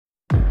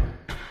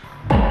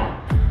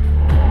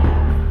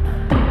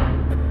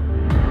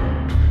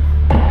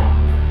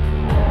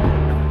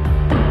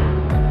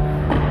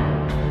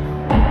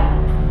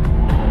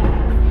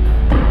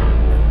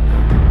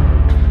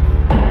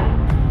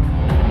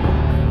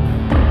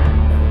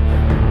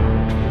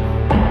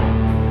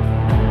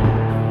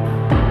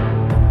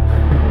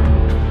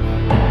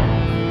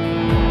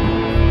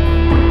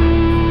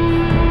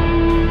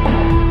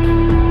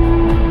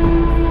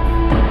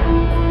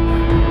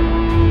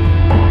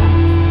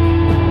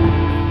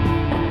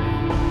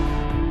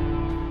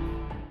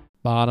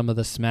Bottom of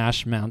the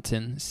Smash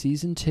Mountain,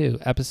 Season 2,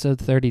 Episode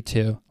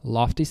 32.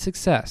 Lofty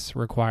success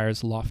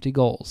requires lofty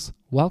goals.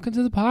 Welcome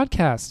to the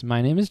podcast.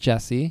 My name is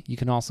Jesse. You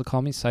can also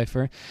call me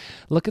Cypher.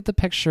 Look at the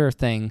picture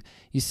thing.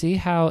 You see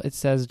how it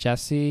says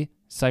Jesse,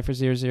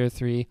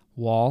 Cypher003,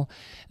 wall?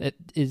 It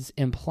is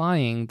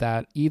implying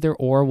that either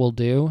or will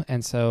do,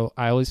 and so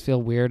I always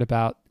feel weird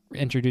about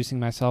introducing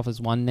myself as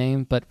one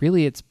name, but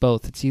really it's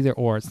both. It's either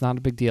or. It's not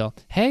a big deal.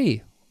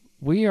 Hey,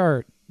 we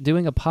are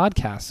doing a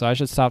podcast, so I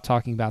should stop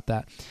talking about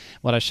that.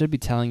 What I should be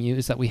telling you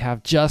is that we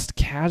have Just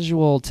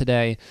Casual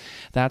today.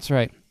 That's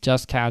right,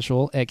 Just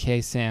Casual, aka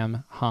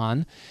Sam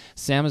Han.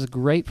 Sam is a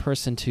great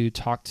person to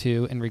talk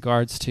to in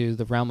regards to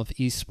the realm of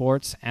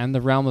esports and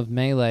the realm of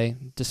Melee,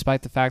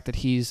 despite the fact that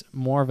he's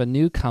more of a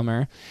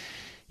newcomer.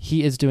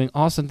 He is doing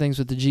awesome things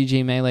with the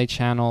GG Melee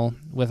channel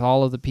with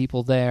all of the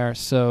people there.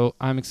 So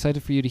I'm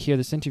excited for you to hear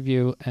this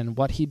interview and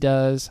what he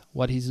does,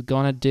 what he's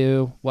going to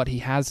do, what he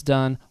has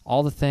done,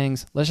 all the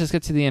things. Let's just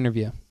get to the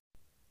interview.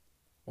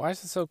 Why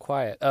is it so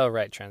quiet? Oh,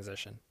 right,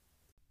 transition.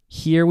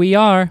 Here we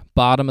are,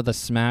 bottom of the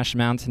Smash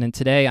Mountain, and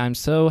today I'm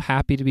so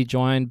happy to be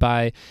joined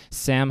by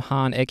Sam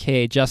Han,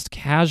 aka Just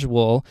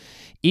Casual,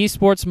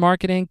 esports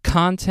marketing,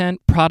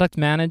 content, product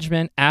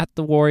management at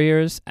the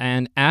Warriors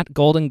and at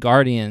Golden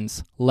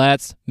Guardians.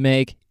 Let's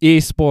make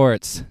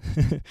esports.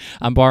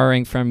 I'm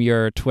borrowing from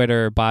your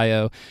Twitter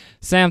bio.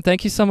 Sam,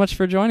 thank you so much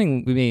for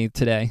joining me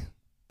today.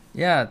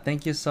 Yeah,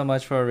 thank you so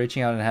much for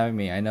reaching out and having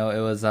me. I know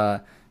it was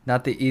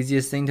not the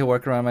easiest thing to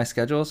work around my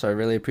schedule, so I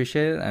really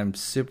appreciate it. I'm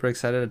super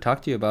excited to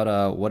talk to you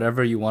about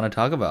whatever you want to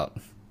talk about.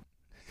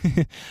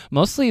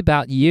 Mostly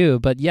about you,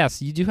 but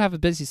yes, you do have a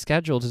busy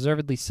schedule,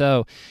 deservedly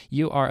so.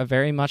 You are a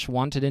very much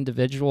wanted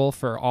individual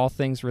for all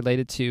things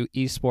related to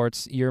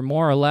esports. You're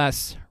more or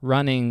less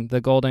running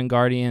the Golden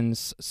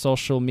Guardians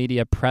social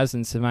media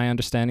presence. Am I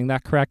understanding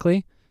that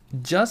correctly?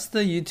 Just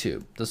the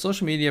YouTube. The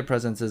social media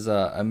presence is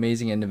an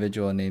amazing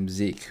individual named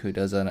Zeke who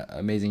does an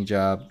amazing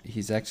job.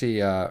 He's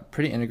actually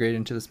pretty integrated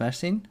into the Smash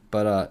scene.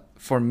 But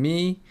for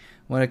me,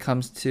 when it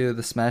comes to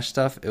the Smash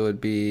stuff, it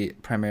would be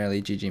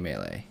primarily GG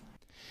Melee.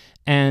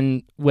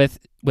 And with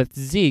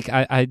Zeke,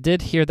 I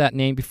did hear that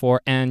name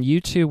before, and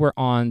you two were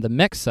on the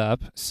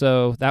Mix-Up,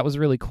 so that was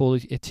really cool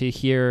to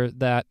hear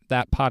that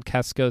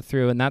podcast go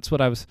through, and that's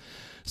what I was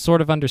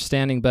sort of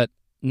understanding, but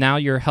now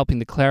you're helping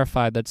to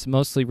clarify that's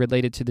mostly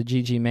related to the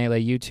GG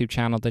Melee YouTube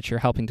channel that you're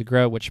helping to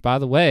grow, which, by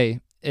the way,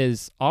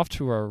 is off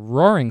to a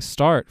roaring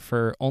start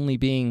for only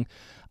being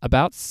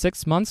about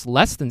 6 months,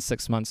 less than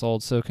 6 months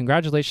old. So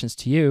congratulations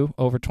to you,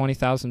 over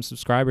 20,000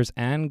 subscribers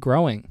and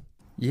growing.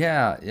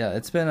 Yeah,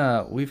 it's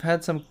been we've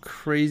had some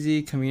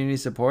crazy community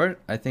support.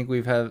 I think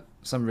we've had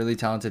some really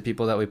talented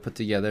people that we put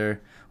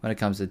together when it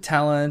comes to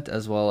talent,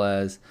 as well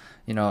as,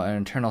 our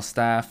internal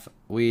staff.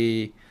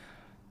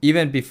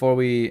 Even before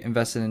we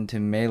invested into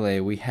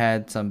Melee, we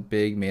had some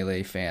big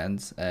Melee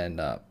fans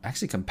and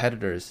actually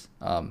competitors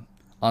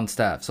on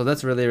staff. So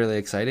that's really, really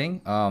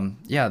exciting.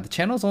 The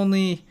channel's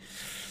only,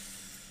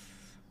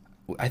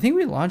 I think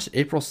we launched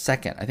April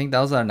 2nd. I think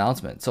that was our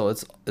announcement. So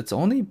it's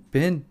only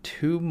been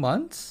 2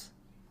 months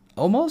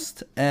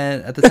almost,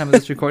 and at the time of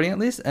this recording at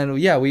least. And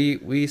yeah,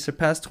 we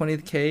surpassed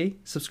 20K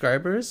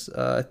subscribers.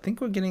 I think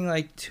we're getting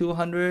like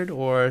 200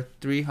 or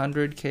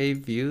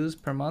 300K views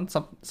per month,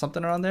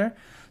 something around there.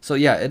 So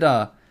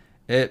yeah,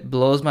 it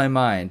blows my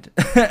mind.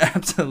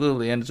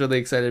 Absolutely. And it's really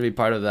excited to be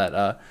part of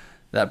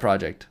that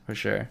project for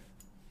sure.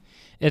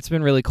 It's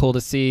been really cool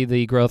to see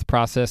the growth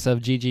process of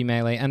GG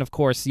Melee. And of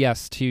course,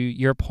 yes, to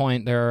your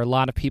point, there are a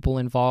lot of people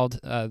involved,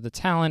 the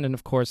talent, and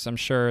of course, I'm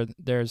sure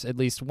there's at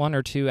least 1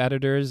 or 2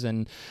 editors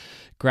and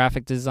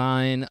graphic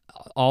design,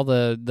 all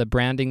the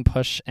branding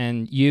push,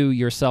 and you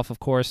yourself, of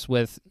course,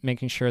 with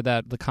making sure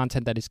that the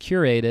content that is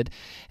curated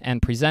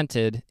and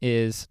presented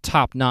is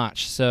top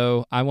notch.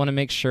 So I want to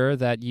make sure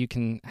that you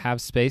can have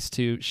space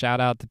to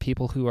shout out the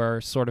people who are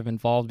sort of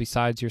involved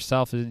besides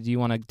yourself. Do you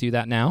want to do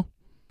that now?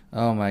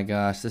 Oh my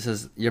gosh,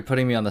 you're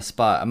putting me on the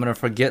spot. I'm going to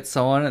forget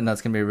someone, and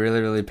that's going to be really,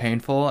 really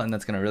painful, and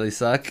that's going to really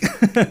suck.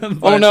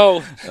 But, oh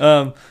no.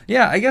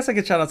 I guess I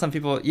could shout out some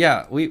people.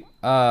 Yeah, we,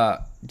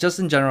 just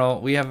in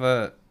general, we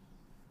have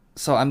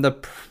so I'm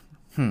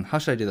how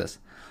should I do this?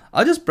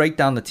 I'll just break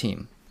down the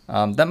team.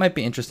 That might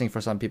be interesting for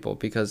some people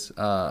because,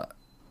 So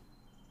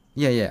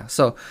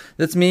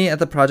that's me at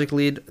the project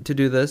lead to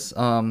do this.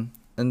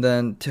 And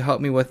then to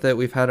help me with it,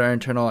 we've had our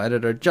internal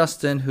editor,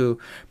 Justin, who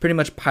pretty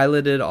much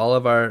piloted all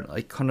of our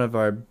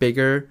our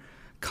bigger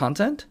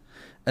content.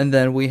 And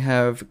then we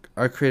have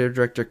our creative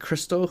director,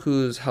 Crystal,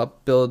 who's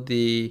helped build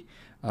the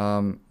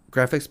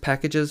graphics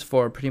packages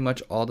for pretty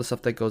much all the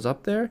stuff that goes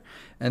up there.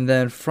 And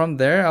then from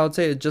there, I would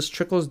say it just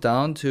trickles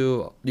down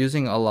to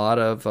using a lot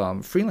of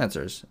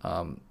freelancers.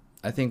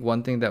 I think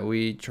one thing that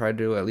we try to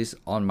do, at least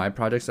on my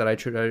projects that I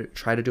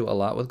try to do a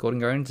lot with Golden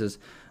Guardians, is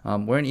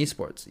we're in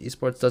esports.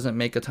 Esports doesn't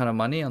make a ton of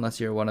money unless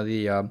you're one of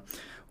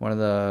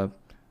the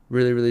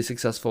really, really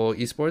successful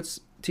esports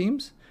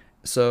teams.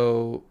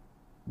 So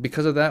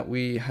because of that,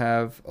 we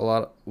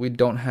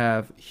don't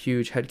have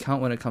huge headcount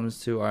when it comes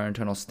to our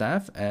internal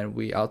staff, and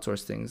we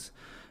outsource things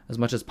as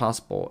much as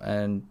possible.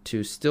 And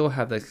to still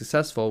have that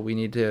successful, we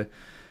need to,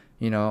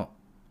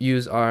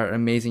 use our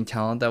amazing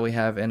talent that we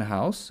have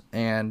in-house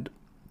and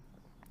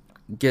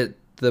get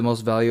the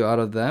most value out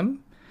of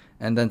them,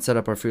 and then set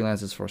up our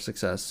freelancers for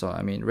success. So,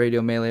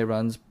 Radio Melee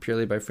runs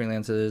purely by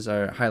freelancers.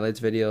 Our highlights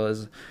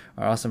videos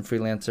are awesome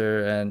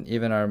freelancer, and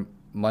even our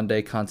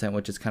Monday content,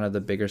 which is kind of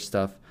the bigger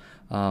stuff,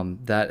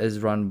 that is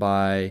run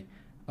by,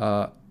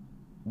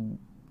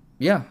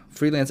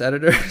 freelance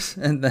editors,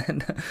 and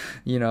then,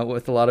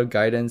 with a lot of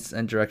guidance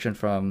and direction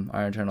from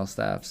our internal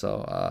staff.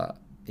 So,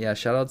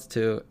 shout outs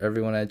to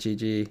everyone at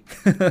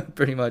GG,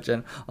 pretty much,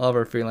 and all of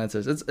our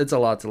freelancers. It's a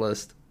lot to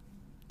list.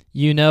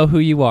 You know who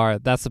you are.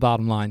 That's the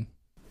bottom line.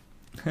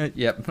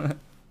 Yep.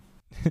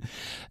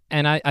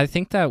 And I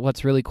think that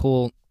what's really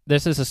cool,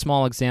 this is a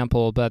small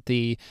example, but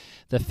the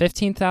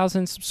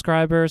 15,000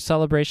 subscriber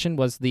celebration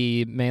was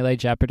the Melee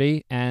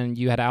Jeopardy, and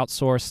you had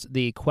outsourced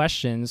the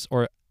questions,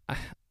 or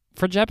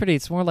for Jeopardy,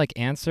 it's more like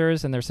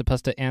answers, and they're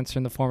supposed to answer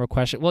in the form of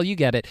question. Well, you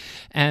get it.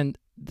 And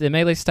the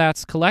Melee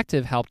Stats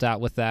Collective helped out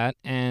with that,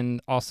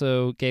 and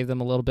also gave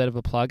them a little bit of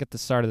a plug at the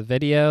start of the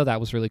video. That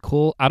was really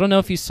cool. I don't know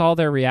if you saw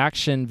their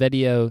reaction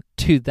video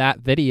to that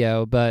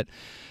video, but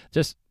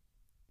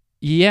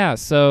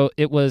so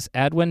it was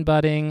Edwin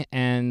Budding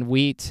and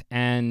Wheat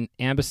and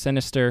Ambus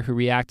Sinister who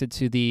reacted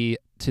to the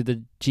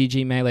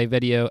GG Melee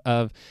video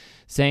of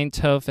Zane,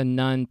 Toph, and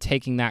Nunn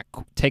taking that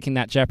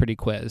Jeopardy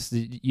quiz.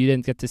 You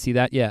didn't get to see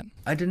that yet?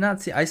 I did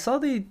not see. I saw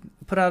they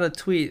put out a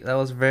tweet that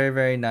was very,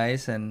 very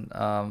nice, and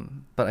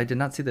but I did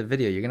not see the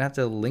video. You're gonna have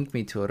to link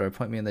me to it or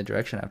point me in the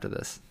direction after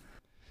this.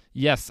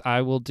 Yes,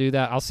 I will do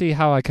that. I'll see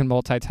how I can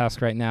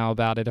multitask right now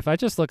about it. If I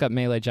just look up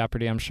Melee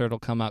Jeopardy, I'm sure it'll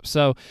come up.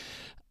 So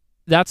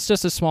that's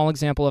just a small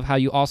example of how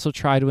you also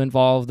try to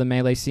involve the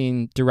Melee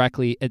scene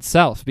directly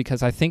itself,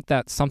 because I think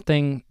that's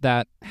something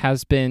that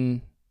has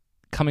been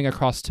coming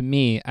across to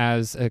me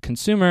as a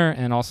consumer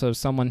and also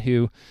someone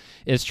who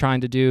is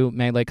trying to do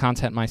Melee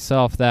content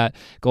myself, that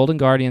Golden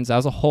Guardians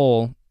as a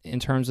whole, in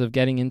terms of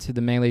getting into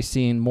the Melee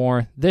scene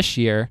more this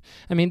year,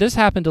 this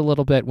happened a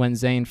little bit when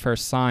Zane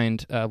first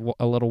signed a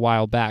little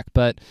while back,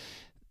 but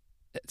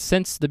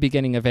since the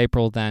beginning of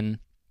April then,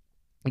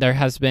 there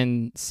has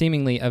been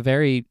seemingly a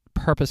very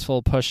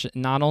purposeful push,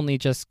 not only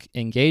just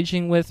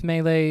engaging with the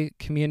Melee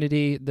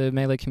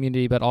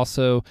community, but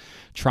also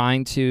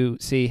trying to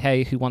see,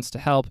 hey, who wants to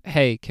help?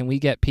 Hey, can we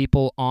get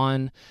people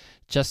on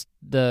just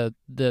the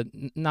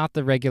not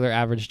the regular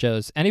average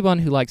Joes? Anyone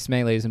who likes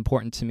Melee is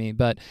important to me,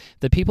 but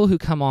the people who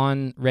come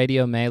on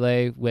Radio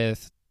Melee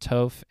with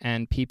Toph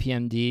and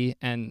PPMD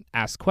and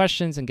ask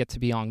questions and get to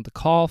be on the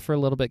call for a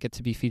little bit, get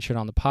to be featured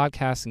on the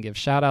podcast and give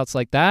shout outs,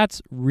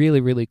 that's really,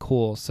 really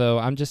cool. So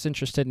I'm just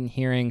interested in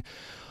hearing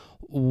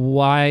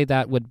why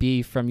that would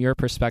be from your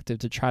perspective,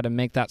 to try to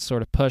make that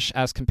sort of push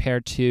as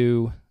compared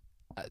to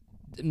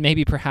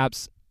maybe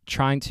perhaps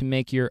trying to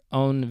make your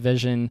own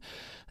vision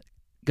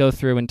go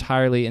through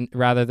entirely,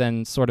 rather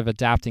than sort of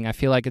adapting. I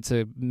feel like it's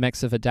a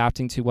mix of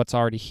adapting to what's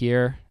already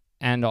here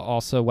and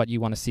also what you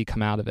want to see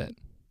come out of it.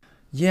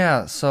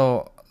 Yeah,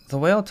 so the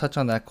way I'll touch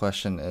on that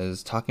question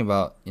is talking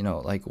about,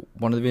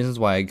 one of the reasons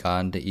why I got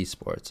into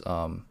esports.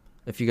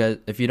 If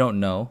you don't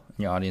know,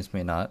 your audience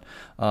may not,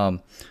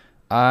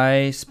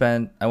 I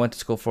went to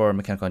school for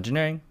mechanical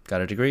engineering,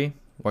 got a degree,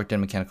 worked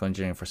in mechanical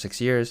engineering for 6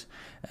 years,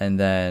 and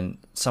then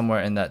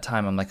somewhere in that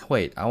time, I'm like,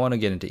 wait, I want to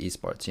get into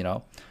esports,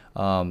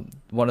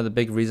 One of the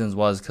big reasons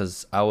was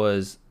because I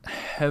was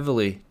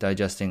heavily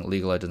digesting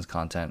League of Legends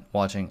content,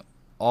 watching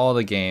all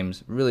the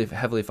games, really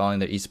heavily following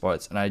their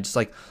esports, and I just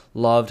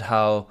loved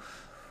how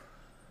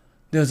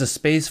there was a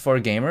space for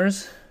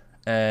gamers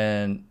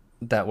and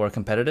that were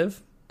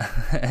competitive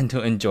and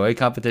to enjoy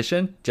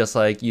competition, just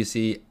like you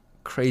see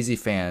crazy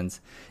fans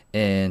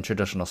in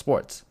traditional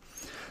sports.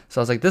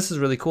 So I was like, this is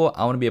really cool.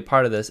 I want to be a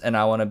part of this, and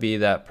I want to be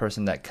that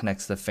person that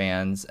connects the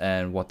fans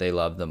and what they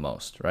love the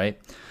most, right?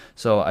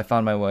 So I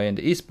found my way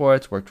into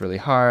esports, worked really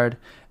hard,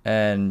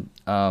 and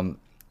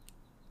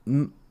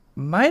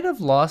might have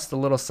lost a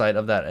little sight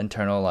of that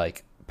internal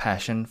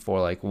passion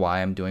for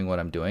why I'm doing what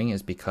I'm doing,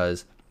 is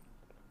because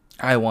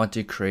I want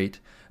to create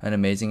an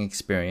amazing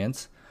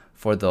experience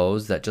for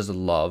those that just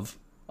love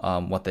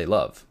what they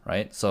love,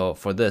 right? So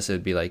for this, it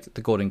would be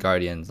the Golden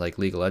Guardians,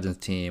 League of Legends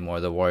team, or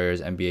the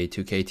Warriors NBA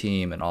 2K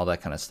team, and all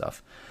that kind of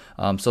stuff.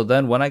 So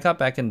then when I got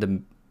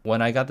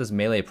this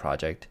Melee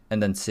project,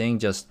 and then seeing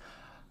just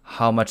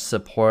how much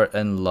support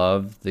and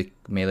love the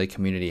Melee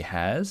community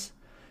has,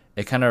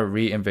 it kind of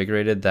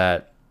reinvigorated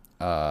that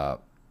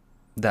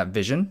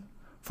vision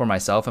for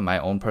myself and my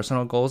own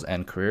personal goals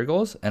and career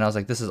goals. And I was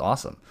like, this is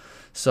awesome.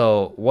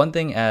 So one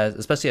thing,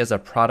 especially as a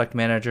product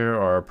manager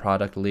or a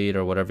product lead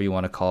or whatever you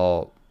want to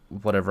call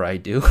whatever I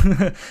do,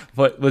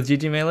 but with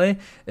GG Melee,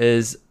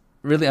 is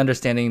really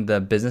understanding the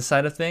business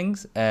side of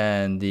things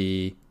and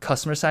the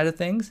customer side of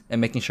things, and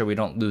making sure we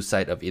don't lose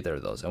sight of either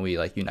of those, and we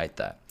unite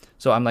that.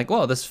 So I'm like,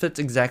 well, this fits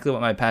exactly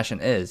what my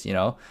passion is,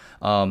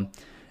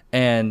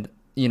 And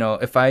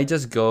if I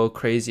just go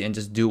crazy and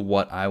just do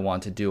what I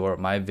want to do or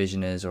my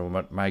vision is or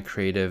what my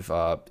creative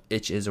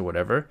itch is or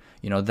whatever,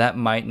 that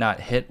might not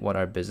hit what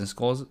our business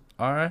goals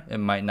are. It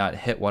might not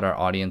hit what our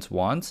audience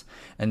wants.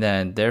 And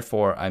then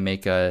therefore I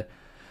make a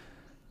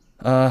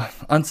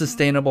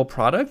unsustainable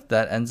product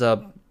that ends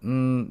up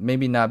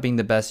maybe not being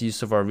the best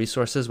use of our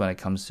resources when it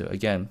comes to,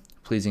 again,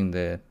 pleasing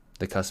the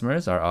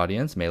customers, our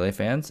audience, Melee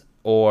fans,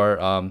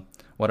 or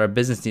what our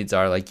business needs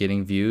are, like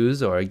getting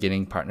views or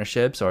getting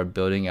partnerships or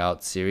building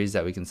out series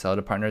that we can sell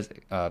to partners.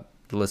 The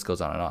list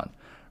goes on and on,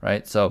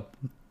 right? So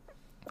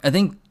I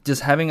think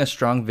just having a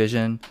strong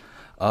vision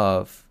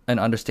of an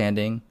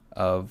understanding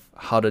of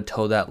how to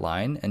toe that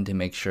line and to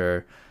make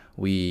sure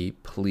we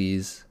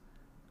please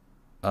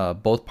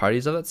both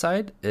parties of that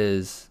side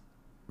is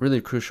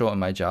really crucial in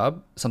my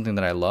job, something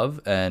that I love.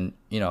 And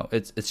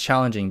it's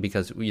challenging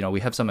because we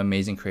have some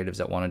amazing creatives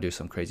that want to do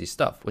some crazy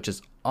stuff, which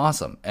is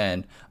awesome,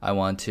 and I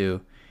want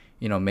to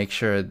make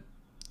sure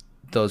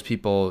those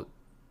people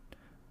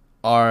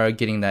are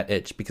getting that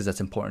itch because that's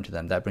important to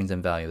them. That brings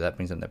them value, that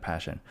brings them their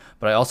passion.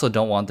 But I also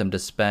don't want them to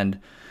spend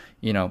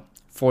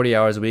 40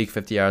 hours a week,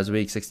 50 hours a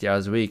week, 60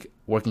 hours a week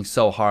working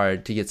so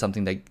hard to get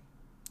something that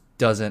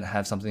doesn't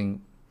have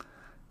something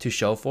to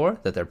show for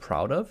that they're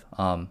proud of.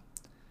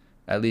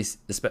 At least,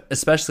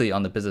 especially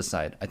on the business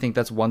side. I think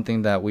that's one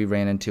thing that we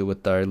ran into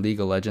with our League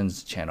of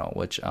Legends channel,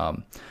 which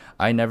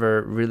I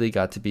never really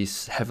got to be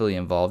heavily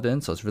involved in.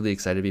 So it's really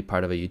excited to be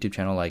part of a YouTube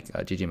channel like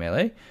GG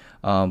Melee.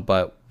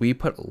 But we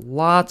put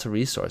lots of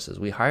resources.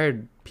 We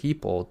hired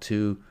people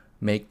to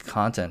make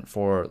content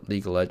for our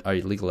League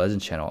of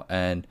Legends channel.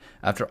 And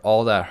after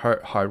all that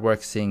hard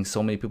work, seeing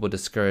so many people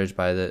discouraged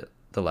by the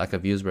lack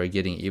of views we're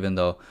getting, even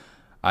though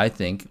I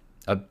think,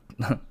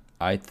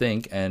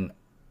 and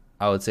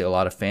I would say a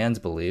lot of fans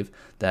believe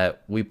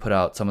that we put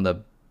out some of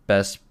the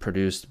best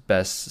produced,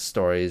 best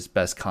stories,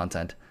 best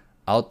content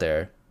out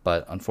there.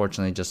 But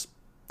unfortunately, just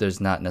there's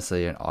not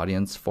necessarily an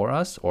audience for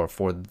us or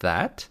for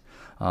that.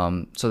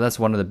 So that's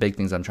one of the big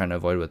things I'm trying to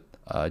avoid with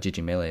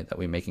GG Melee, that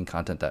we're making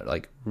content that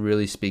like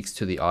really speaks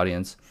to the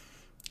audience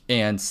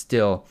and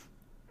still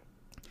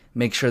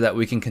make sure that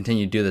we can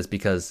continue to do this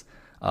because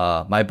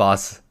my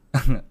boss,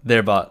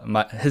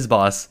 his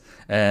boss,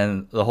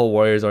 and the whole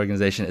Warriors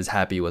organization is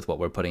happy with what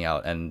we're putting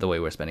out and the way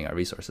we're spending our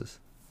resources.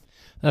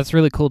 That's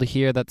really cool to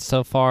hear. That's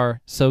so far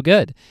so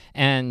good,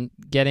 and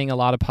getting a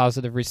lot of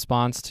positive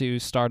response to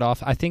start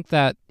off. I think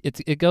that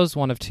it goes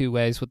one of two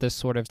ways with this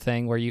sort of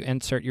thing, where you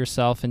insert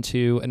yourself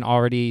into an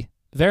already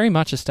very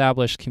much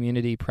established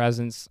community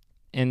presence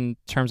in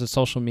terms of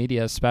social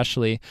media,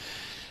 especially,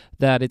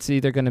 that it's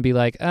either going to be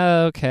like,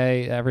 oh,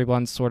 okay,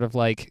 everyone's sort of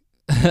like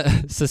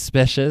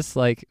suspicious,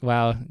 like,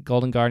 wow,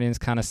 Golden Guardians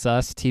kind of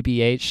sus,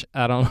 TBH.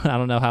 I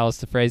don't know how else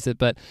to phrase it,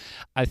 but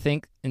I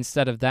think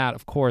instead of that,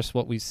 of course,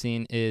 what we've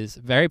seen is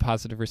very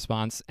positive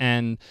response,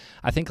 and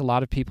I think a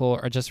lot of people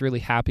are just really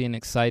happy and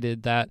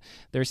excited that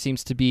there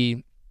seems to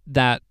be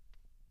that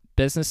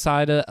business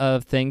side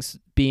of things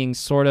being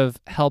sort of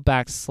held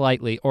back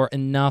slightly, or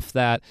enough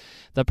that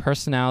the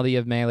personality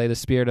of Melee, the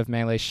spirit of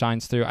Melee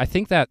shines through. I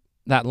think that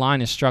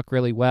line is struck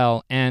really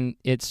well, and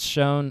it's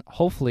shown,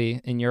 hopefully,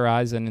 in your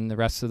eyes and in the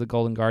rest of the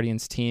Golden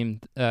Guardians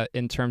team,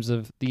 in terms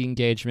of the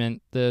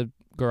engagement, the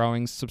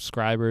growing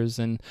subscribers,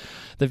 and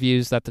the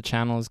views that the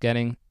channel is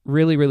getting.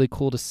 Really, really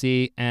cool to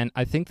see, and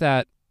I think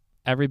that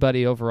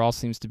everybody overall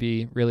seems to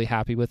be really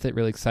happy with it,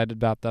 really excited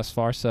about thus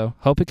far, so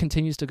hope it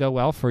continues to go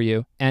well for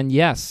you. And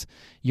yes,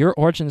 your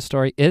origin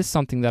story is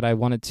something that I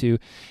wanted to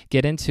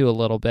get into a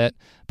little bit,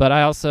 but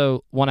I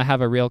also want to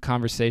have a real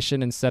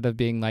conversation instead of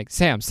being like,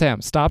 Sam,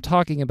 stop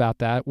talking about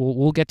that.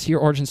 We'll get to your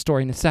origin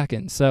story in a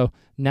second. So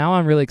now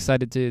I'm really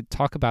excited to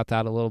talk about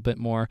that a little bit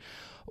more.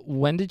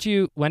 When did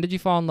you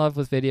fall in love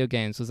with video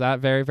games? Was that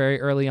very, very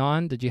early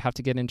on? Did you have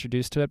to get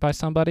introduced to it by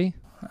somebody?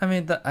 I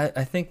mean,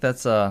 I think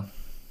that's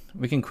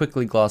we can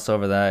quickly gloss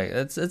over that.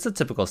 It's a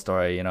typical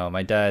story.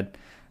 My dad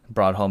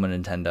brought home a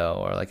Nintendo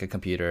or like a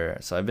computer,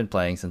 so I've been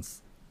playing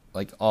since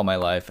like all my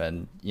life,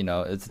 and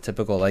it's a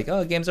typical like,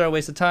 oh, games are a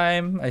waste of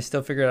time. I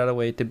still figured out a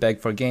way to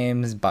beg for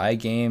games, buy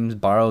games,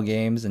 borrow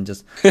games, and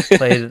just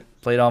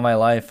played all my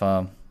life.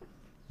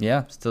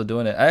 Yeah, still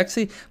doing it. I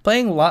actually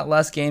playing a lot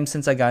less games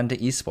since I got into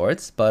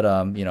esports, but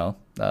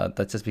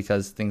that's just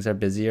because things are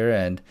busier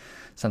and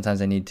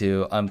sometimes I need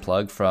to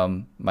unplug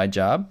from my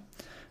job.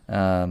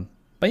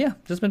 But yeah,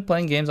 just been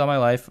playing games all my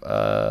life.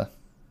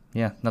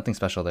 Yeah, nothing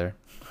special there.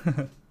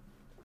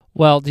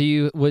 Well,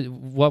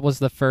 what was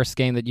the first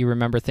game that you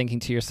remember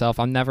thinking to yourself,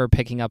 I'm never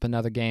picking up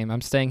another game.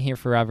 I'm staying here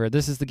forever.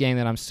 This is the game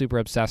that I'm super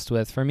obsessed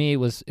with. For me, it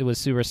was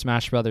Super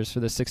Smash Brothers for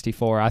the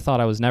 64. I thought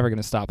I was never going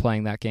to stop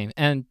playing that game.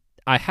 And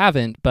I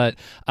haven't, but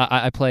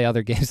I play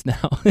other games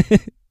now.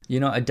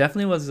 I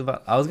definitely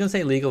I was going to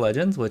say League of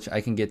Legends, which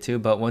I can get to,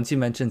 but once you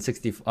mentioned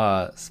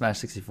Smash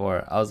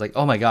 64, I was like,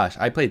 oh my gosh,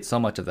 I played so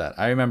much of that.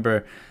 I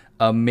remember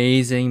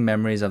amazing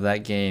memories of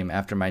that game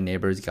after my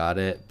neighbors got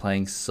it,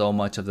 playing so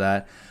much of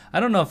that. I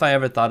don't know if I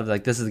ever thought of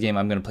like, this is a game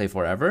I'm going to play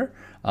forever,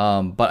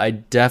 but I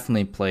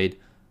definitely played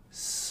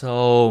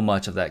so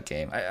much of that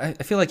game. I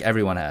feel like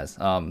everyone has.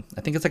 I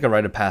think it's like a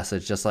rite of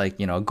passage, just like,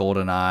 you know,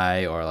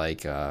 GoldenEye or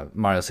like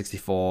Mario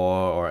 64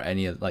 or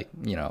any of like,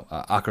 you know,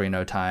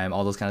 Ocarina of Time,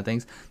 all those kind of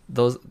things.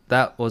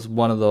 That was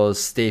one of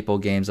those staple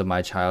games of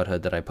my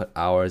childhood that I put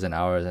hours and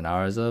hours and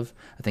hours of.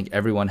 I think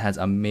everyone has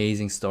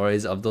amazing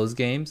stories of those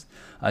games.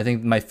 I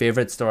think my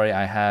favorite story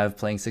I have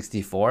playing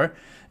 64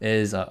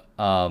 is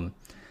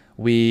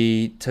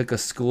we took a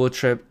school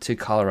trip to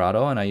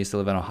Colorado, and I used to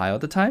live in Ohio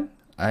at the time.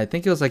 I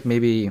think it was like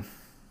maybe,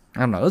 I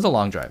don't know, it was a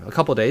long drive, a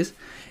couple of days.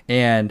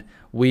 And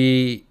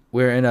we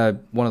were in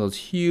one of those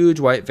huge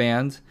white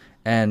vans,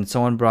 and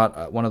someone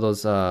brought one of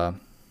those, I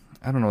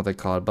don't know what they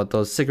call it, but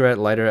those cigarette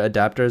lighter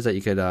adapters that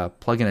you could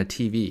plug in a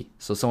TV.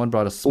 So someone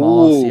brought a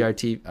small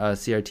CRT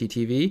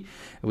TV.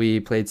 We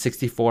played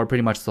 64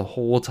 pretty much the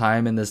whole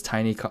time in this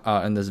tiny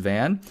in this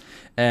van.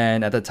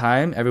 And at the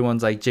time,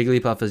 everyone's like,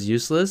 Jigglypuff is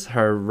useless.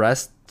 Her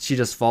rest, she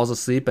just falls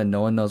asleep and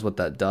no one knows what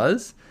that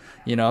does,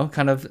 you know,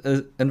 kind of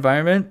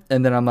environment.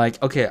 And then I'm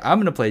like, okay, I'm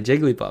going to play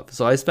Jigglypuff.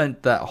 So I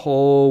spent that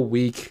whole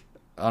week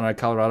on our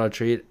Colorado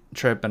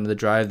trip and the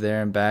drive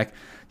there and back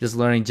just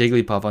learning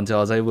Jigglypuff until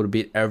I was able to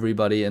beat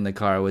everybody in the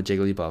car with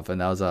Jigglypuff. And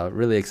that was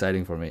really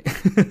exciting for me.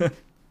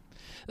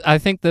 I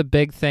think the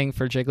big thing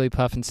for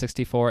Jigglypuff in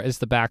 64 is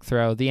the back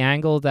throw. The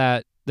angle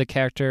that the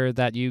character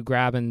that you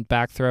grab and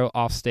back throw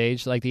off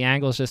stage, like the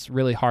angle is just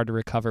really hard to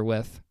recover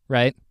with,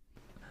 right?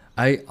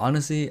 I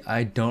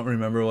don't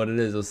remember what it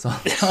is. It was so long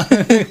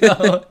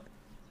ago.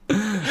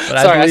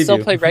 Sorry, I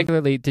still play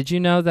regularly. Did you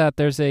know that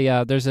there's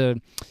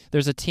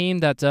a team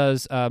that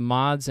does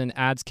mods and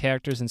adds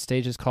characters and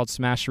stages called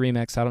Smash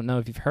Remix? I don't know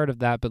if you've heard of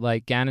that, but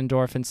like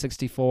Ganondorf in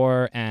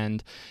 64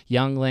 and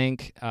Young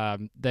Link,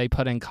 they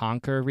put in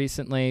Conquer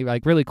recently.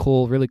 Like really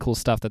cool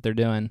stuff that they're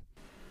doing.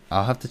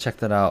 I'll have to check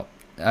that out.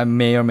 I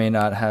may or may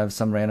not have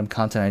some random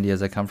content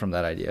ideas that come from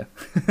that idea.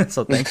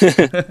 So thanks.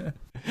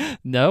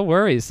 No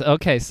worries.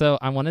 Okay, so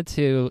I wanted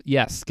to,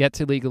 get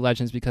to League of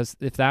Legends, because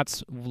if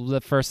that's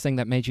the first thing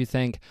that made you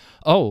think,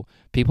 oh,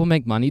 people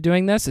make money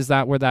doing this, is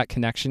that where that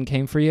connection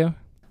came for you?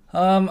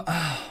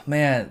 Oh,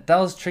 man, that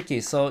was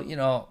tricky. So, you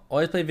know,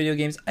 always play video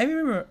games. I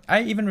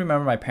even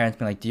remember my parents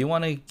being like, do you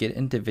want to get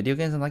into video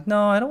games? I'm like,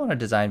 no, I don't want to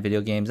design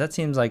video games. That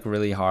seems like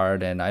really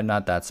hard and I'm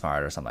not that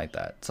smart or something like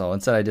that. So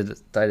instead I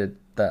decided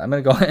that I'm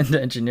going to go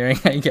into engineering,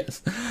 I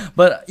guess.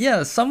 But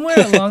yeah, somewhere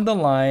along the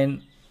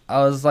line, I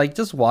was like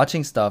just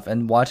watching stuff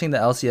and watching the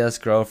LCS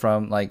grow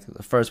from like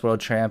the first world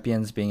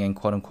champions being in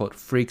quote unquote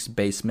Freak's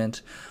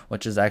basement,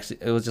 which is actually,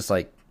 it was just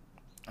like,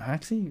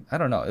 actually, I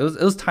don't know. It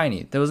was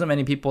tiny. There wasn't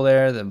many people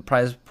there. The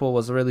prize pool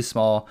was really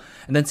small.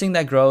 And then seeing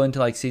that grow into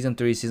like season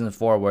 3, season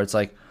 4, where it's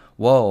like,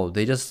 whoa,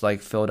 they just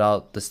like filled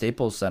out the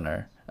Staples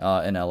Center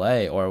in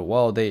LA, or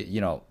whoa, they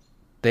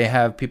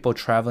have people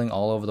traveling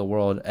all over the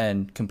world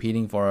and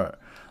competing for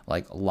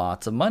like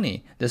lots of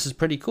money. This is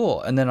pretty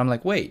cool. And then I'm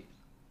like, wait,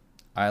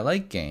 I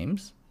like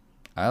games.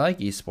 I like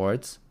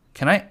esports.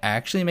 Can I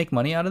actually make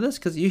money out of this?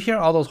 Because you hear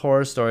all those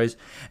horror stories,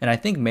 and I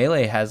think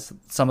Melee has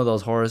some of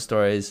those horror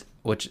stories,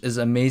 which is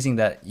amazing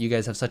that you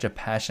guys have such a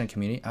passionate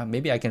community.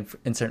 Maybe I can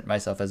insert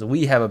myself as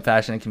we have a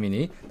passionate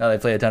community, now that I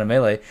play a ton of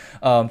Melee,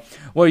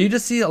 where you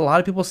just see a lot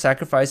of people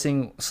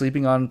sacrificing,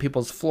 sleeping on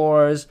people's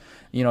floors,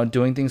 you know,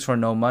 doing things for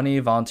no money,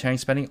 volunteering,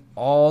 spending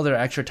all their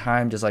extra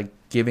time just like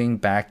giving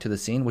back to the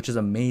scene, which is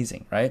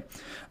amazing, right?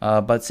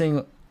 But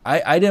seeing,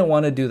 I didn't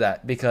want to do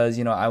that because,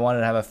 you know, I wanted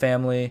to have a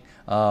family.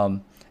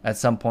 At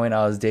some point,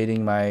 I was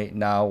dating my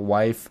now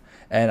wife,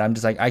 and I'm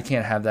just like, I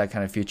can't have that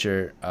kind of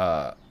future.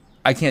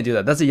 I can't do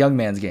that. That's a young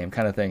man's game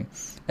kind of thing.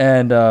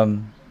 And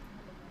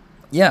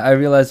I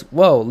realized,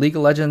 whoa, League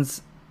of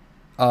Legends,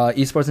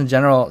 esports in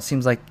general,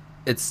 seems like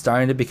it's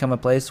starting to become a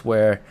place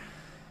where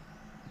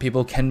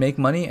people can make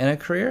money in a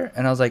career.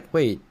 And I was like,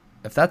 wait,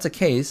 if that's the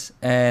case,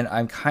 and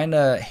I kind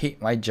of hate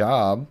my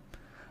job,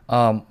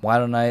 why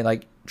don't I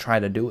like try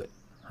to do it,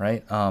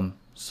 right?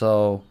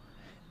 So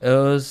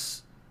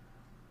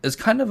it's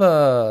kind of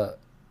a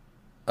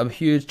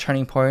huge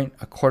turning point,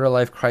 a quarter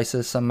life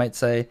crisis, some might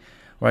say,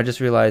 where I just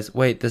realized,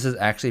 wait, this is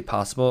actually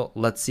possible.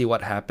 Let's see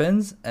what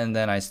happens. And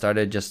then I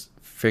started just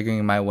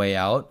figuring my way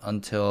out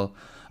until,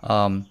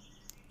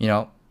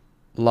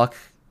 luck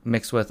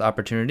mixed with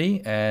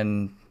opportunity,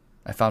 and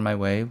I found my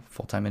way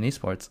full-time in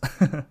esports.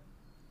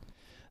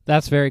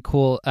 That's very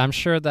cool. I'm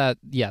sure that,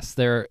 yes,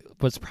 there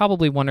was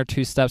probably 1 or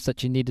 2 steps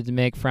that you needed to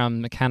make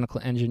from mechanical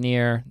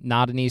engineer,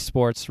 not an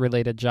esports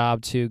related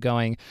job, to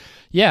going,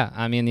 yeah,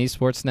 I'm in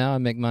esports now. I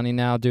make money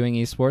now doing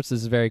esports.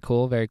 This is very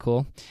cool, very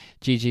cool.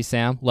 GG,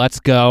 Sam.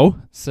 Let's go.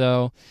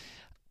 So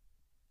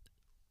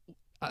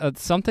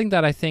something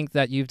that I think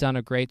that you've done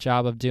a great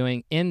job of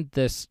doing in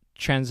this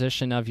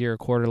transition of your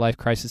quarter life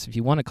crisis, if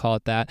you want to call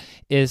it that,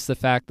 is the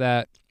fact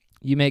that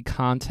you make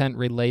content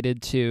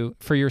related to,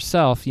 for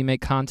yourself, you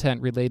make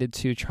content related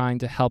to trying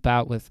to help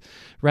out with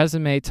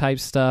resume type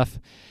stuff,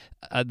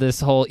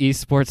 this whole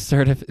esports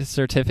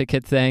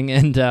certificate thing.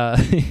 And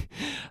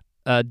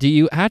do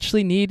you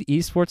actually need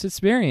esports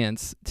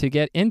experience to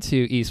get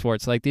into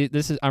esports? Like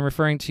I'm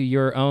referring to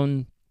your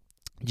own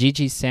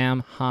Gigi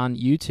Sam Han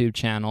YouTube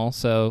channel,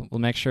 so we'll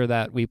make sure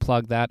that we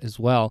plug that as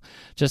well.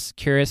 Just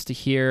curious to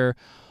hear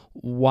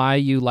why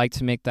you like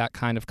to make that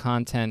kind of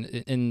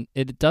content. And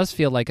it does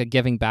feel like a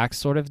giving back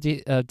sort of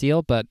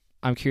deal, but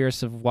I'm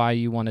curious of why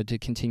you wanted to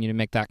continue to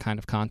make that kind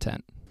of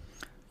content.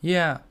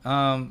 Yeah,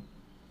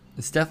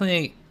 it's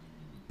definitely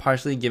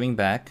partially giving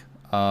back.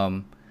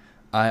 I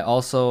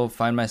also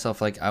find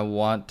myself like I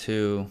wanted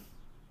to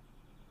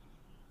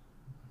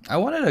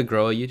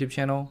grow a YouTube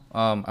channel.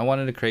 I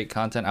wanted to create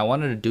content. I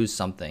wanted to do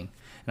something.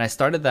 And I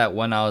started that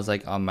when I was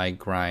like on my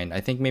grind.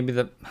 I think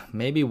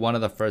maybe one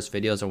of the first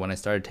videos, or when I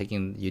started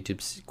taking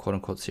YouTube quote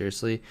unquote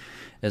seriously,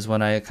 is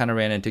when I kind of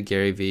ran into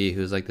Gary Vee,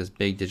 who's like this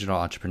big digital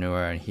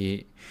entrepreneur, and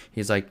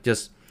he's like,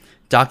 just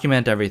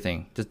document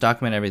everything. Just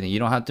document everything. You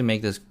don't have to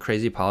make this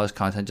crazy polished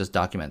content. Just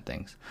document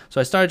things. So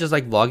I started just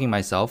like vlogging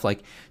myself,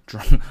 like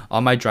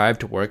on my drive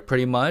to work,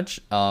 pretty much.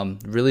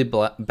 Really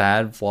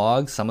bad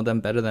vlogs, some of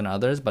them better than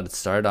others, but it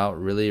started out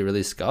really,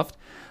 really scuffed.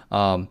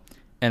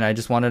 And I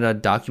just wanted to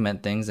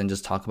document things and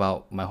just talk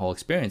about my whole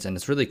experience. And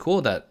it's really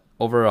cool that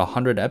over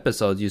 100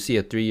 episodes, you see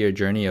a 3-year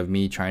journey of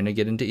me trying to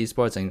get into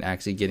esports and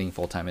actually getting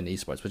full-time into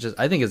esports, which is,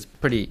 I think, is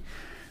pretty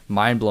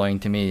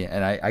mind-blowing to me.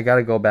 And I got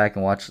to go back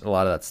and watch a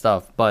lot of that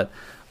stuff. But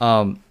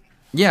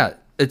yeah,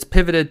 it's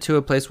pivoted to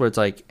a place where it's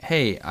like,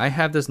 hey, I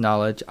have this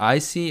knowledge. I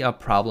see a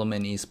problem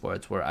in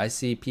esports where I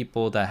see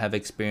people that have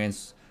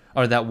experience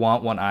or that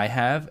want what I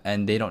have,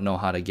 and they don't know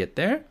how to get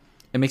there.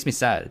 It makes me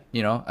sad.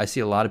 You know, I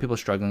see a lot of people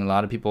struggling, a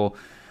lot of people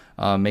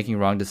making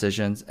wrong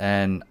decisions,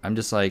 and I'm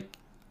just like,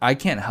 I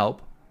can't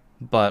help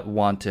but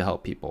want to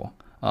help people.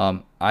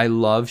 I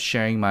love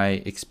sharing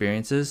my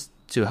experiences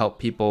to help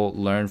people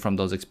learn from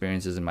those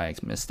experiences and my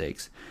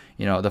mistakes.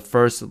 You know, the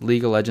first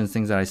League of Legends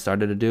things that I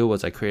started to do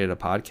was I created a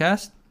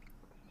podcast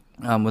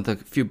with a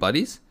few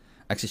buddies,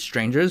 actually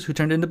strangers who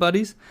turned into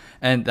buddies,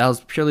 and that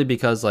was purely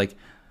because like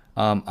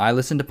I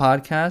listened to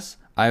podcasts.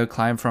 I would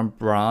climb from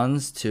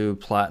bronze to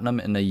platinum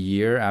in a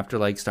year after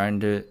like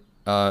starting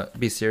to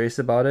be serious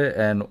about it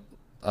and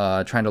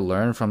trying to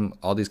learn from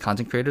all these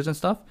content creators and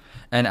stuff.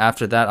 And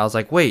after that, I was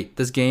like, wait,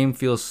 this game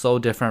feels so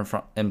different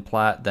in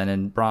plat than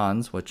in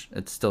bronze, which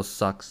it still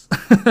sucks.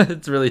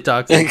 It's really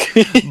toxic.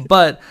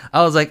 But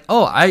I was like,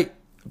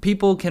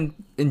 people can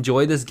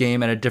enjoy this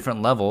game at a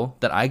different level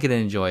that I could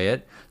enjoy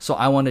it. So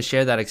I want to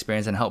share that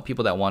experience and help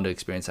people that want to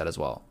experience that as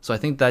well. So I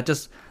think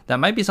that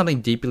might be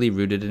something deeply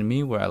rooted in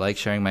me, where I like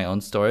sharing my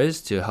own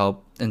stories to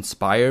help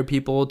inspire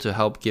people, to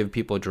help give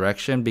people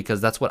direction,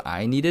 because that's what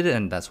I needed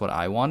and that's what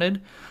I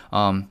wanted.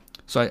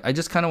 So I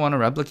just kind of want to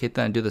replicate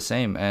that and do the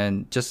same,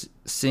 and just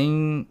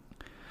seeing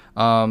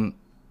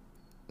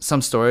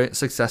some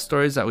success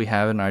stories that we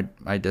have in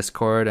my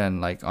Discord and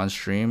like on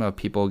stream of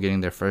people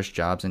getting their first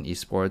jobs in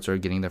esports, or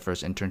getting their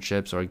first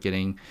internships, or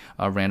getting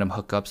random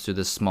hookups through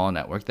this small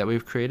network that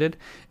we've created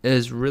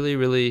is really,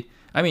 really,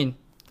 I mean,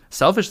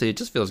 selfishly, it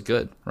just feels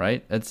good,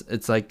 right?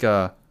 It's like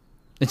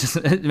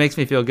it makes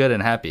me feel good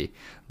and happy,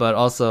 but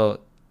also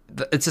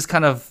it's just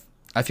kind of,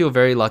 I feel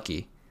very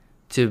lucky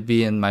to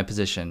be in my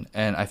position,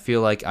 and I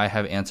feel like I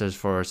have answers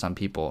for some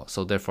people.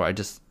 So therefore,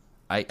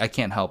 I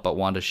can't help but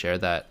want to share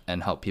that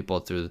and help people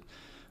through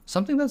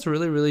something that's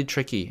really, really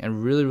tricky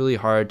and really, really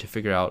hard to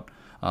figure out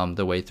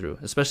the way through,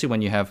 especially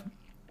when you have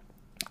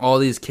all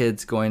these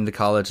kids going to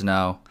college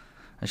now.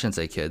 I shouldn't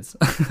say kids,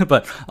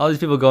 but all these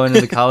people going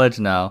into college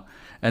now,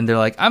 and they're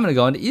like, I'm going to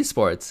go into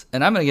esports,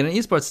 and I'm going to get an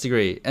esports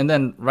degree. And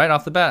then right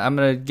off the bat, I'm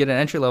going to get an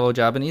entry-level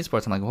job in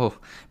esports. I'm like, whoa,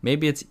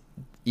 maybe it's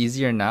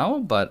easier now,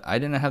 but I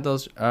didn't have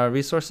those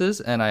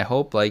resources, and I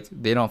hope like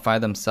they don't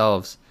find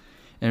themselves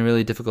in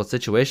really difficult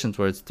situations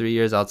where it's 3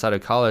 years outside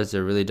of college,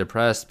 they're really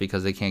depressed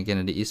because they can't get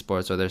into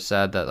esports, or they're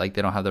sad that like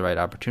they don't have the right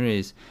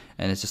opportunities.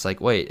 And it's just like,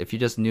 wait, if you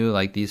just knew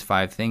like these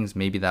 5 things,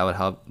 maybe that would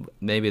help.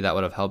 Maybe that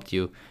would have helped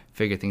you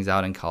figure things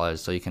out in college,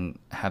 so you can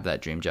have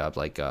that dream job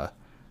like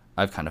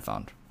I've kind of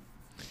found.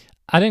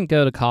 I didn't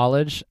go to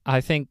college.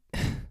 I think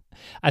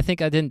I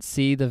didn't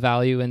see the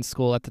value in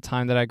school at the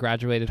time that I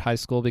graduated high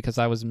school, because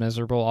I was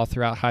miserable all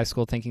throughout high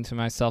school, thinking to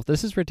myself,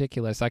 this is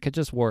ridiculous. I could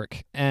just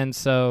work. And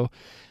so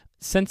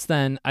since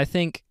then, I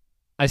think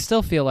I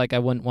still feel like I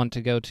wouldn't want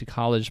to go to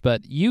college,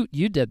 but you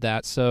did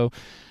that. So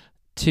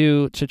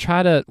to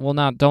try to,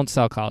 don't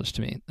sell college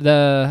to me.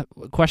 The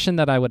question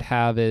that I would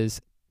have is,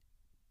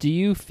 do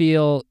you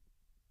feel,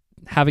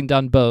 having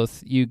done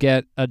both, you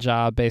get a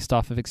job based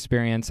off of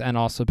experience and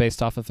also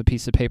based off of a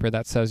piece of paper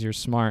that says you're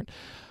smart?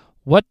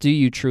 What do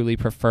you truly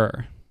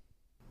prefer?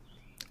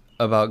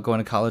 About going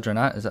to college or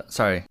not? Is that,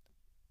 sorry.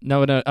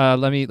 No.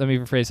 Let me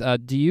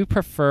rephrase. Do you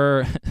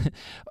prefer,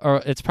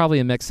 or it's probably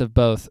a mix of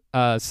both,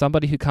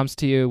 somebody who comes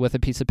to you with a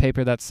piece of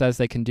paper that says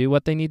they can do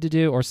what they need to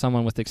do, or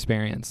someone with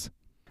experience?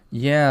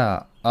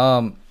 Yeah.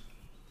 For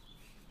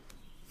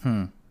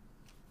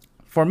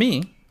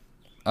me,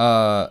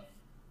 a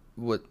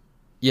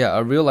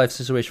real life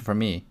situation for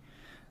me,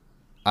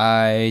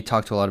 I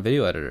talk to a lot of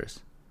video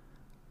editors.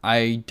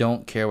 I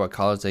don't care what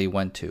college they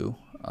went to.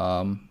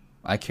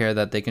 I care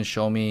that they can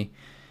show me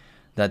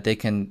that they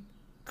can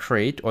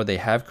create, or they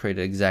have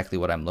created exactly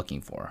what I'm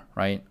looking for,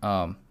 right?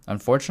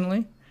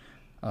 Unfortunately,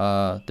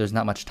 there's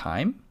not much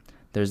time,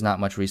 there's not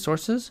much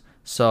resources,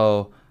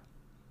 so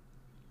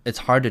it's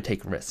hard to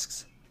take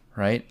risks,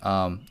 right?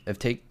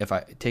 If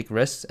I take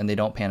risks and they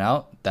don't pan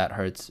out, that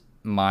hurts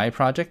my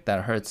project,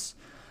 that hurts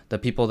the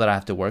people that I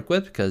have to work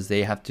with, because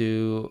they have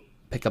to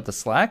pick up the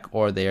slack,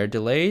 or they are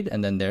delayed,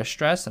 and then they're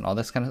stressed and all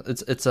this kind of,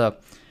 it's a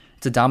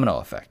domino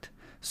effect.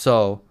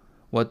 So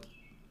what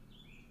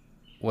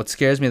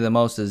scares me the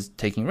most is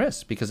taking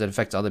risks, because it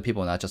affects other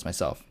people, not just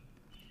myself.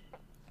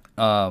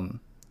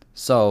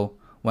 So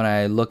when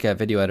I look at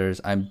video editors,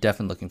 I'm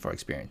definitely looking for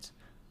experience.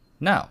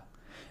 Now,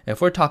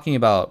 if we're talking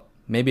about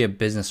maybe a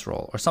business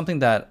role or something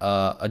that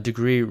a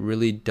degree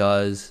really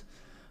does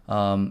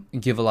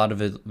give a lot of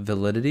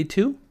validity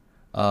to,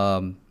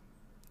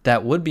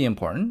 that would be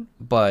important.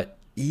 But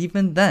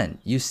even then,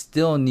 you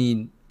still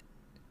need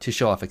to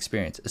show off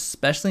experience,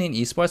 especially in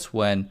esports,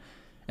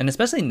 and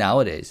especially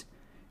nowadays,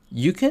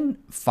 you can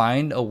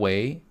find a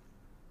way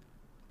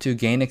to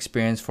gain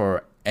experience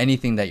for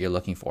anything that you're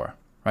looking for,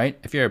 right?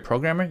 If you're a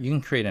programmer, you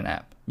can create an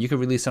app. You can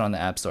release it on the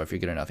App Store if you're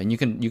good enough, and you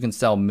can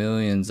sell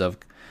millions of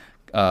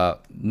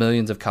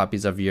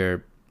copies of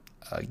your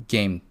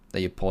game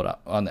that you pulled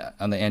up on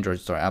the Android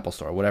store, Apple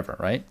Store, whatever,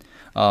 right?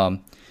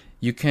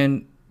 You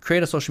can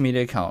create a social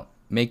media account,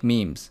 make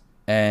memes,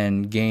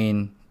 and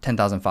gain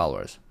 10,000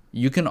 followers.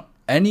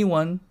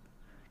 Anyone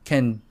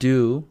can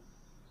do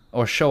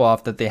or show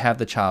off that they have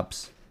the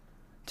chops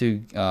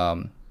to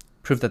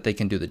prove that they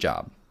can do the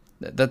job.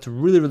 That's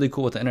really, really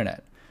cool with the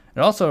internet. It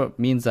also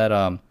means that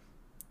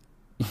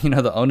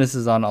the onus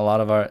is on a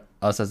lot of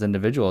us as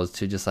individuals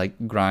to just like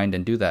grind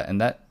and do that, and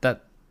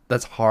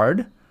that's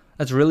hard.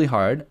 That's really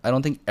hard. I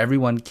don't think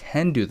everyone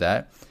can do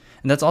that,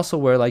 and that's also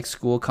where like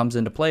school comes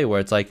into play, where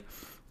it's like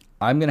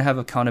I'm gonna have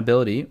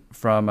accountability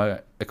from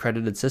a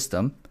accredited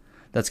system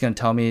that's gonna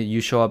tell me you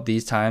show up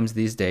these times,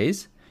 these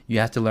days. You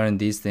have to learn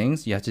these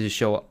things. You have to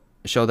show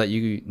that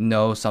you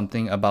know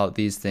something about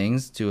these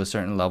things to a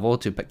certain level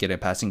to get a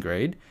passing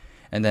grade.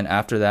 And then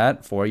after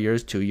that, 4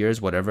 years, 2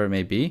 years, whatever it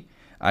may be,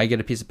 I get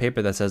a piece of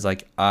paper that says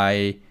like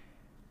I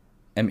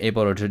am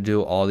able to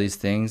do all these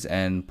things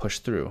and push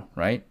through,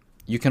 right?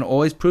 You can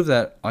always prove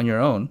that on your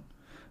own,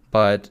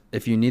 but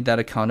if you need that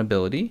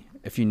accountability,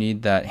 if you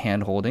need that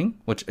hand holding,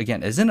 which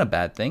again isn't a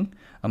bad thing,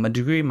 a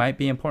degree might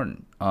be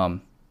important.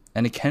 And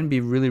it can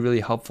be really,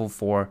 really helpful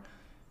for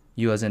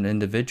you as an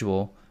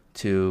individual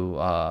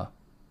to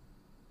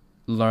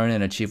learn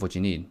and achieve what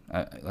you need.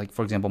 Like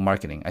for example,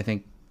 marketing. I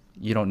think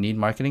you don't need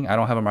marketing. I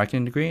don't have a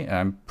marketing degree, and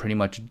I'm pretty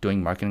much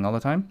doing marketing all the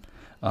time.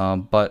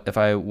 But if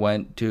I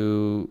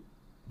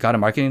got a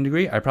marketing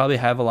degree, I probably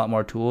have a lot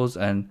more tools,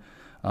 and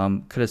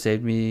could have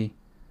saved me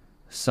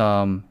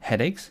some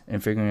headaches in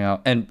figuring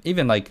out, and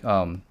even like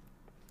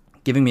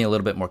giving me a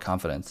little bit more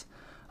confidence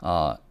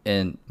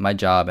in my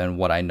job and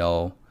what I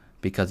know,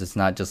 because it's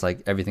not just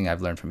like everything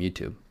I've learned from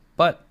YouTube.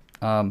 But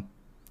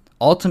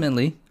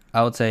ultimately,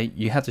 I would say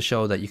you have to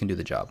show that you can do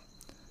the job.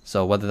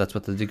 So whether that's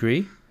with a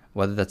degree,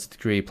 whether that's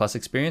degree plus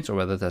experience, or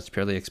whether that's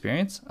purely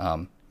experience,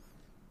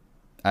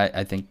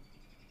 I think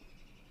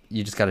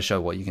you just got to show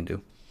what you can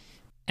do.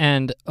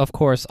 And of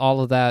course,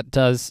 all of that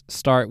does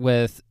start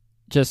with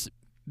just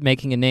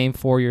making a name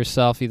for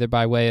yourself, either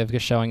by way of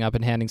just showing up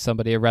and handing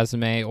somebody a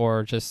resume,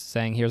 or just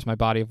saying, here's my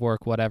body of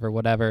work,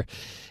 whatever.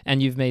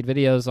 And you've made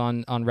videos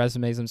on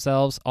resumes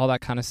themselves, all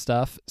that kind of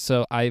stuff.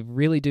 So I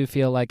really do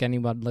feel like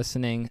anyone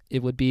listening,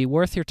 it would be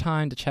worth your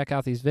time to check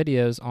out these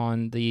videos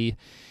on the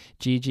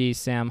GG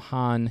Sam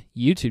Han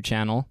YouTube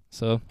channel.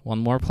 So one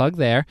more plug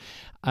there.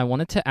 I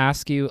wanted to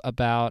ask you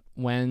about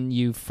when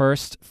you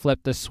first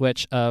flipped the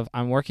switch of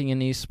I'm working in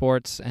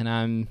esports and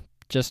I'm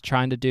just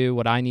trying to do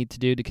what I need to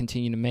do to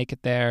continue to make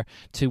it there,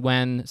 to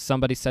when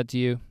somebody said to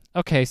you,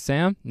 okay,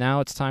 Sam,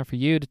 now it's time for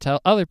you to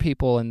tell other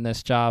people in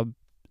this job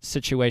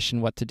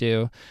situation what to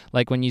do.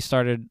 Like when you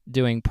started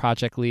doing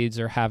project leads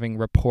or having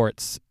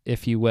reports,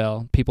 if you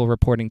will, people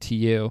reporting to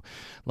you.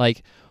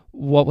 Like,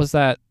 what was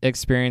that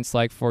experience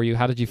like for you?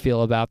 How did you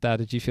feel about that?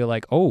 Did you feel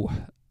like, oh,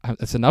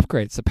 it's an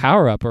upgrade, it's a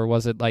power up, or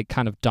was it like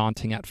kind of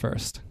daunting at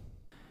first?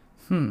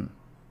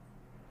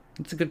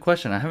 That's a good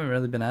question. I haven't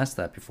really been asked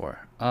that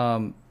before.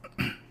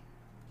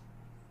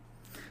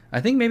 I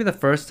think maybe the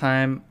first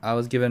time I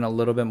was given a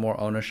little bit more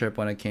ownership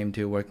when it came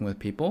to working with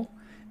people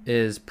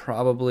is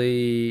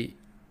probably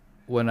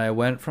when I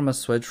went from a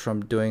switch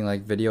from doing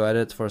like video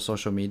edits for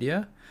social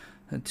media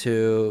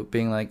to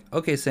being like,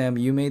 okay, Sam,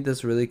 you made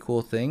this really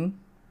cool thing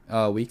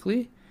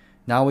weekly.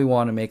 Now we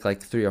want to make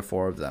like 3 or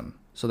 4 of them.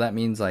 So that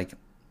means like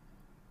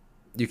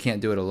you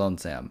can't do it alone,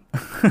 Sam.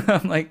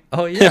 I'm like,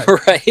 oh yeah,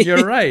 Right.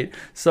 You're right.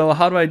 So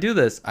how do I do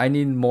this? I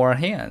need more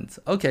hands.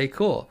 Okay,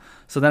 cool.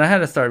 So then I had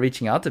to start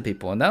reaching out to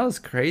people, and that was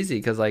crazy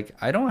because like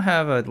I don't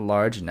have a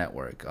large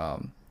network.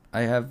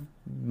 I have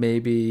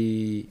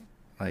maybe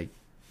like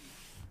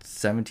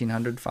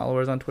 1,700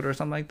 followers on Twitter or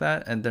something like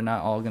that, and they're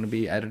not all going to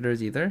be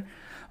editors either.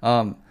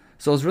 So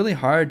it was really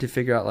hard to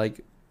figure out like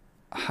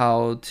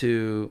how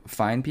to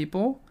find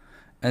people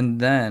and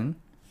then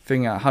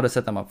figuring out how to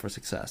set them up for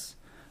success.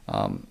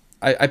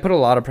 I put a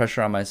lot of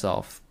pressure on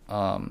myself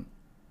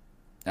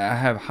I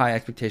have high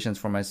expectations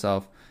for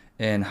myself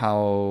in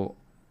how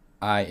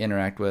I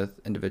interact with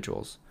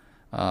individuals.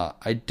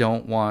 I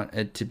don't want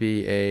it to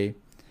be a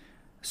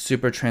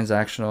super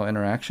transactional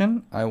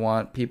interaction. I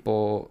want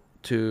people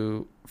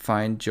to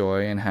find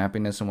joy and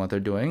happiness in what they're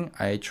doing.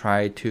 I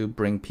try to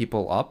bring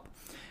people up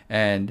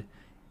and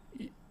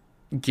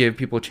give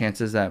people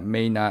chances that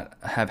may not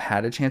have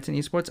had a chance in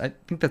esports. I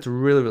think that's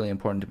really, really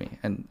important to me.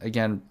 And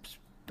again,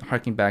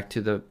 harking back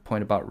to the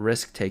point about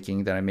risk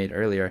taking that I made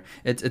earlier,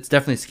 it's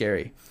definitely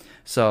scary.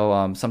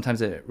 So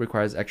sometimes it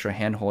requires extra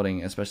hand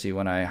holding, especially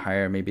when I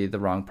hire maybe the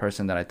wrong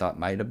person that I thought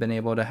might have been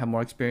able to have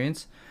more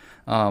experience.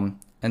 And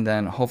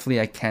then hopefully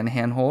I can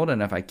hand hold,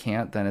 and if I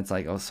can't, then it's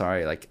like, oh,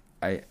 sorry, like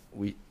I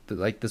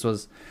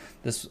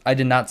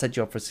did not set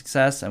you up for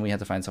success, and we had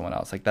to find someone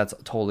else. Like, that's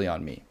totally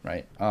on me,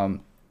 right?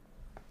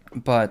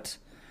 But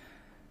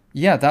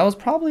yeah, that was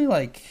probably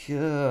like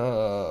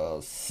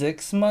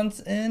 6 months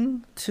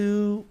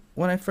into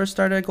when I first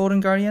started at Golden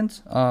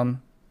Guardians.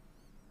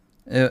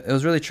 It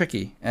was really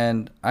tricky,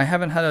 and I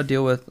haven't had to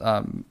deal with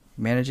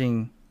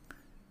managing.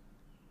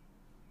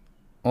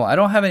 Well, I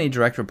don't have any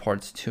direct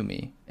reports to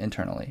me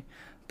internally,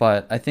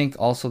 but I think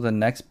also the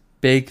next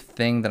big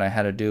thing that I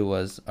had to do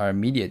was our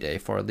media day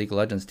for our League of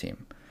Legends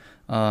team.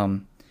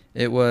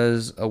 It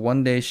was a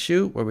 1-day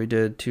shoot where we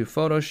did 2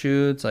 photo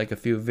shoots, like a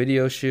few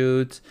video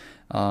shoots.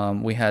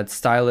 We had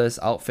stylists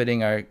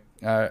outfitting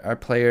our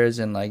players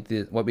in like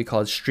what we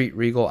call street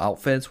regal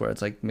outfits, where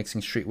it's like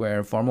mixing streetwear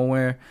and formal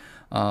wear.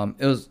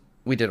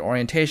 We did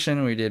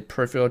orientation, we did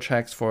peripheral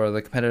checks for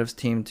the competitive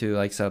team to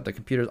like set up the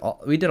computers.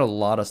 We did a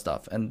lot of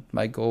stuff, and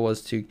my goal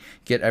was to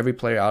get every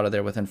player out of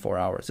there within 4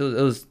 hours. It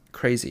was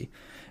crazy.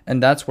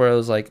 And that's where it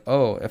was like,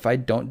 oh, if I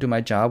don't do my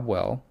job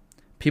well,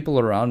 people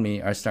around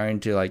me are starting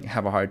to like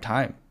have a hard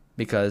time,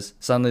 because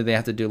suddenly they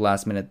have to do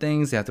last minute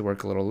things, they have to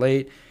work a little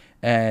late,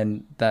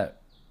 and that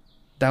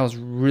was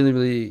really,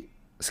 really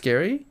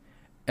scary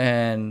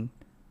and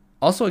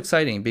also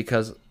exciting,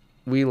 because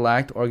we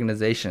lacked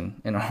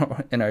organization in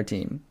our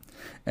team.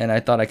 And I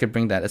thought I could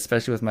bring that,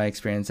 especially with my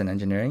experience in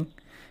engineering.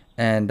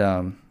 And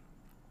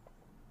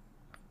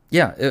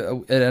yeah,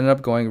 it ended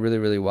up going really,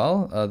 really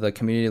well. The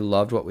community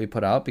loved what we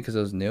put out because it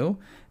was new.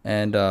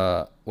 And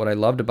what I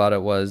loved about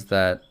it was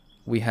that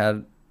we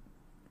have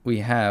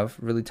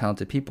really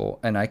talented people,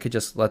 and I could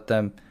just let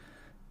them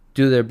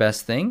do their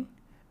best thing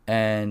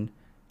and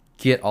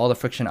get all the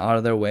friction out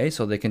of their way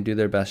so they can do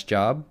their best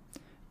job,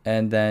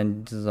 and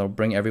then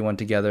bring everyone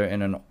together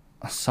in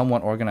a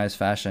somewhat organized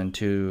fashion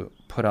to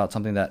put out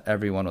something that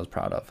everyone was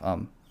proud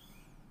of.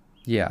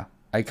 Yeah,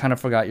 I kind of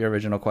forgot your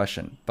original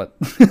question, but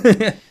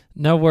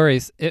no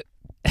worries.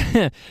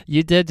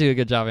 You did do a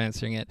good job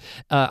answering it.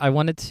 I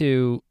wanted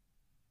to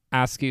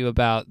ask you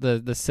about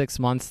the 6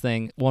 months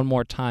thing one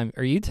more time.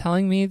 Are you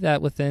telling me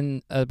that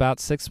within about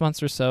 6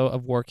 months or so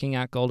of working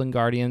at Golden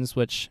Guardians,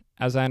 which,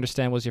 as I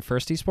understand, was your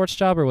first esports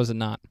job, or was it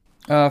not?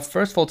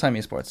 First full-time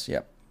esports,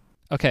 yep.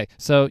 Okay,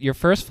 so your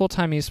first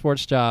full-time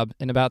esports job,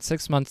 in about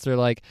 6 months, they're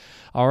like,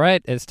 all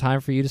right, it's time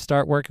for you to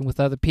start working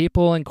with other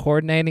people and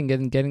coordinating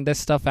and getting this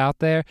stuff out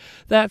there.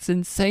 That's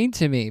insane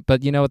to me.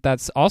 But you know what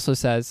that also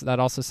says? That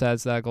also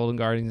says that Golden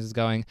Guardians is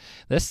going,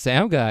 this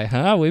Sam guy,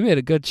 huh? We made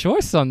a good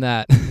choice on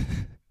that.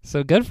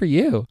 So good for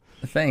you.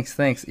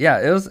 Thanks. Yeah,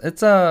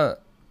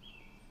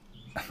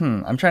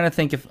 I'm trying to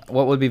think if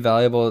what would be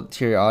valuable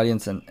to your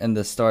audience in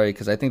this story,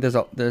 because I think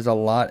there's a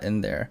lot in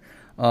there.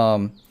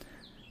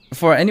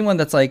 For anyone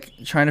that's like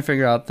trying to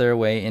figure out their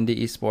way into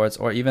esports,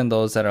 or even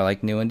those that are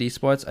like new into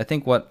esports, I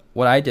think what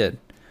I did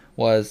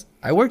was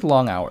I worked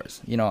long hours.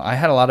 You know, I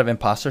had a lot of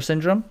imposter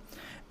syndrome,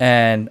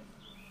 and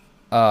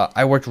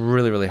I worked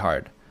really, really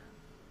hard.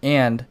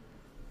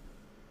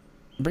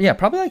 But yeah,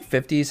 probably like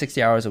 50,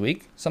 60 hours a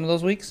week, some of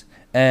those weeks.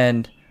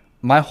 And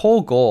my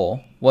whole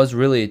goal was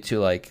really to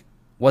like,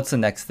 what's the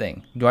next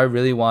thing? Do I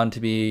really want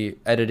to be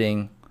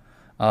editing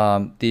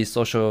these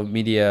social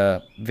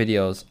media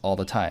videos all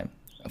the time?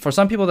 For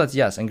some people, that's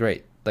yes and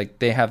great. Like,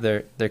 they have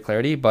their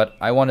clarity, but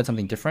I wanted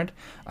something different.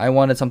 I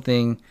wanted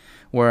something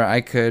where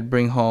I could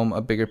bring home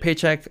a bigger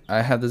paycheck.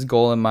 I have this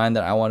goal in mind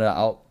that I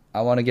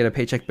want to get a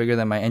paycheck bigger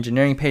than my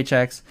engineering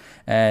paychecks.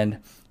 And,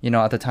 you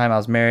know, at the time I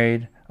was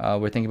married.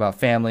 We're thinking about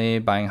family,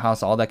 buying a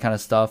house, all that kind of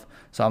stuff.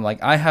 So I'm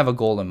like, I have a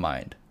goal in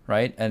mind,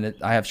 right? And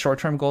I have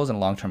short-term goals and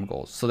long-term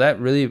goals. So that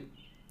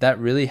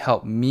really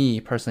helped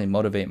me personally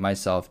motivate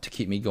myself to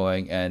keep me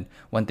going. And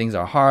when things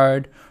are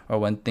hard or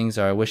when things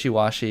are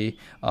wishy-washy,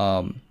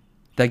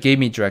 that gave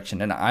me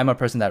direction. And I'm a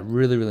person that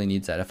really, really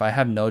needs that. If I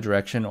have no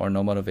direction or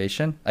no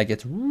motivation, like,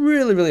 it's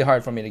really, really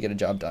hard for me to get a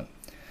job done.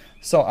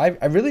 So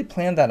I really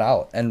planned that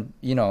out. And,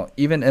 you know,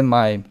 even in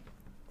my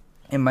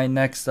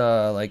next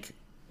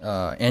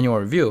annual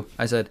review,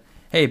 I said,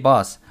 hey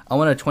boss, I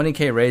want a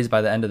 20K raise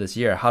by the end of this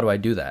year. How do I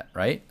do that?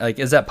 Right? Like,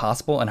 is that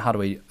possible? And how do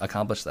we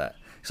accomplish that?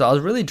 So I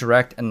was really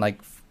direct and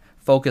like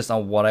focused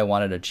on what I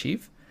wanted to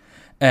achieve.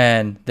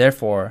 And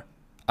therefore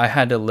I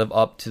had to live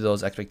up to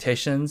those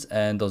expectations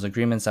and those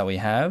agreements that we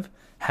had.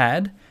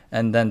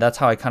 And then that's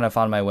how I kind of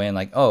found my way in,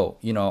 like, oh,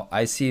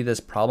 I see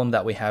this problem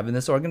that we have in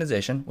this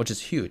organization, which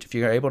is huge. If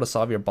you're able to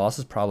solve your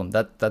boss's problem,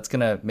 that's going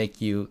to make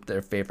you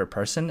their favorite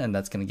person, and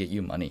that's going to get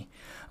you money.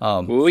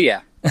 Oh,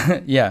 yeah.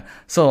 Yeah.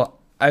 So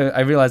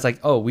I realized, like,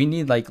 oh, we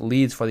need like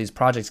leads for these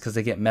projects because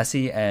they get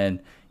messy,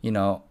 and,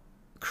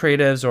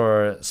 creatives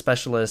or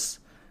specialists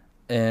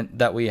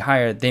that we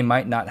hire, they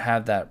might not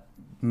have that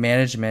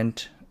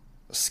management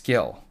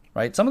skill,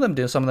 right? Some of them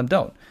do, some of them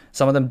don't.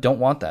 Some of them don't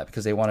want that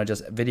because they want to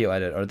just video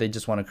edit, or they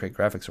just want to create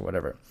graphics or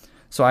whatever.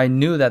 So I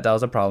knew that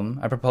was a problem.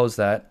 I proposed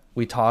that.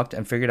 We talked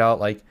and figured out,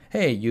 like,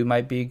 hey, you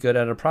might be good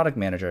at a product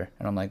manager.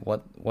 And I'm like,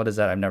 what is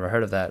that? I've never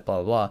heard of that, blah,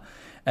 blah, blah.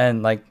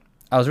 And like,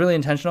 I was really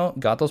intentional,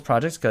 got those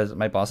projects because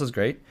my boss is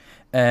great.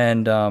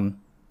 And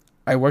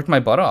I worked my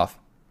butt off.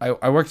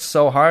 I worked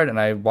so hard, and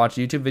I watched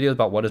YouTube videos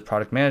about what is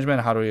product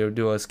management, how do you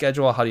do a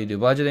schedule, how do you do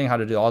budgeting, how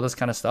to do all this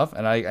kind of stuff.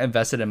 And I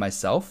invested in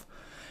myself.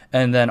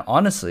 And then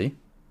honestly,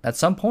 at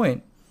some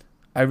point,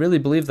 I really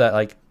believe that,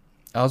 like,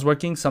 I was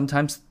working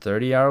sometimes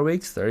 30-hour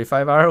weeks,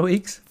 35-hour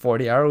weeks,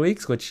 40-hour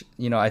weeks, which,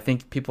 I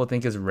think people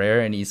think is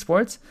rare in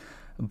esports.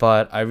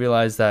 But I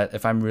realized that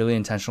if I'm really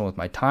intentional with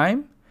my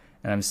time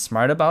and I'm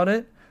smart about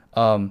it,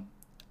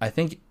 I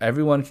think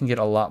everyone can get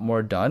a lot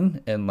more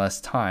done in less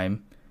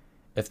time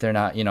if they're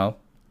not,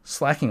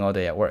 slacking all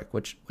day at work,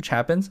 which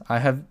happens. I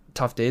have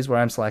tough days where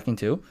I'm slacking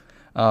too.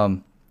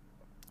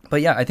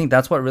 But yeah, I think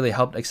that's what really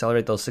helped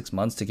accelerate those 6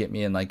 months to get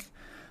me in, like,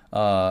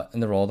 in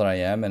the role that I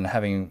am, and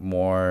having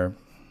more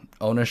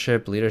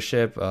ownership,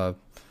 leadership,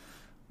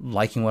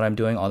 liking what I'm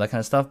doing, all that kind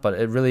of stuff. But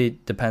it really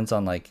depends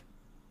on, like,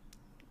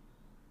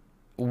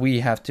 we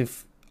have to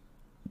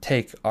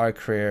take our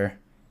career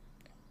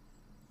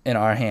in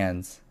our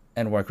hands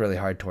and work really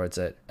hard towards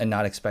it, and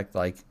not expect,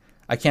 like,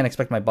 I can't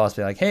expect my boss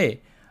to be like,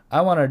 hey, I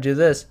want to do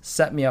this,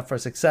 set me up for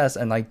success,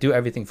 and like do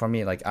everything for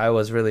me. Like, I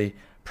was really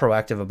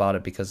proactive about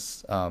it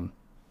because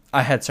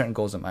I had certain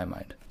goals in my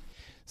mind.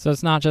 So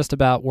it's not just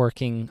about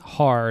working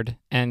hard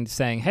and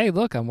saying, hey,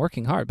 look, I'm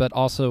working hard, but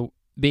also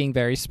being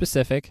very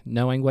specific,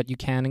 knowing what you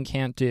can and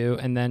can't do,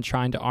 and then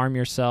trying to arm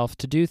yourself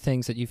to do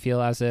things that you feel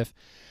as if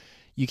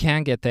you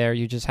can get there.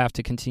 You just have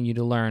to continue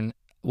to learn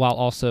while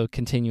also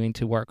continuing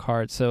to work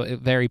hard. So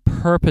very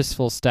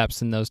purposeful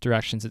steps in those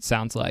directions, it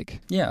sounds like.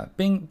 Yeah,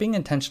 being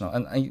intentional.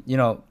 And,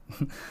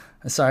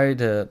 sorry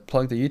to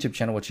plug the YouTube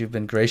channel, which you've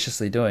been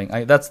graciously doing.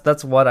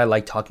 That's what I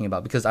like talking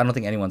about, because I don't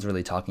think anyone's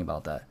really talking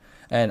about that.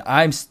 And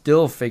I'm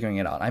still figuring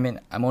it out. I mean,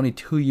 I'm only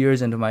 2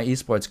 years into my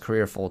esports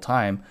career full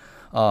time.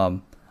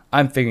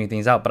 I'm figuring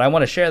things out, but I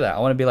want to share that. I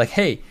want to be like,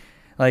 hey,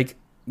 like,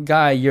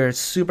 guy, you're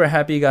super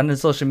happy you got into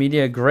social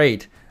media.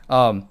 Great.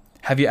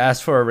 Have you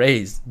asked for a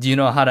raise? Do you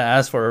know how to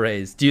ask for a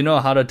raise? Do you know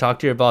how to talk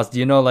to your boss? Do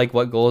you know, like,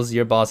 what goals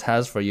your boss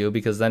has for you?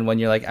 Because then when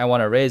you're like, I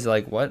want a raise,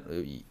 like, what?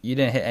 You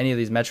didn't hit any of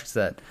these metrics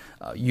that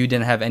you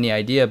didn't have any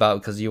idea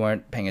about because you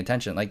weren't paying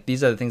attention. Like,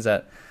 these are the things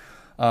that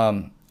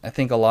I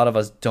think a lot of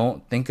us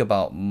don't think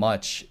about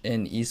much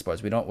in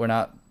esports. We're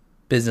not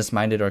business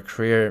minded or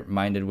career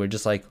minded. We're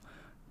just like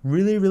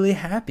really, really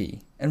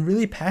happy and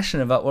really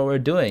passionate about what we're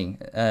doing.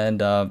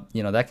 And,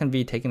 that can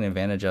be taken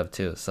advantage of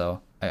too.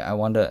 So I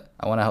want to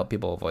help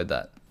people avoid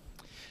that.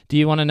 Do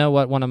you want to know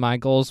what one of my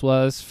goals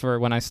was for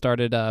when I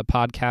started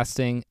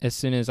podcasting? As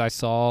soon as I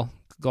saw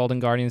Golden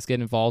Guardians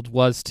get involved,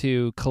 was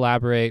to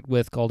collaborate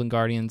with Golden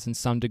Guardians in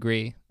some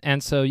degree.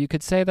 And so you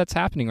could say that's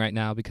happening right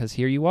now, because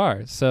here you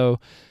are. So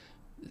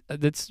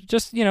that's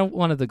just,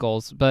 one of the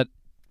goals, but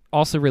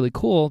also really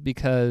cool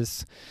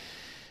because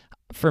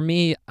for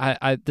me,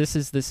 this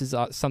is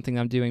something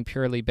I'm doing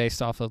purely based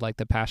off of, like,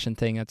 the passion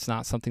thing. It's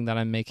not something that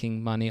I'm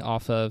making money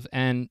off of,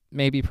 and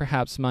maybe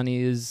perhaps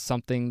money is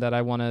something that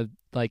I want to,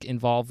 like,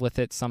 involve with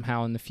it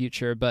somehow in the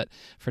future. But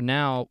for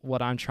now,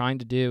 what I'm trying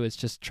to do is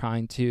just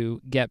trying to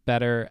get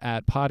better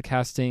at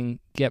podcasting,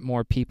 get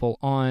more people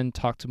on,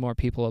 talk to more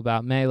people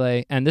about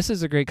Melee. And this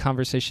is a great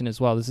conversation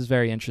as well. This is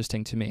very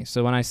interesting to me.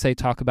 So when I say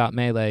talk about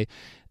Melee,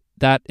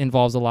 that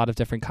involves a lot of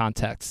different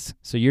contexts.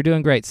 So you're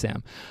doing great,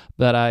 Sam.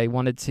 But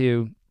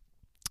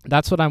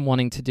that's what I'm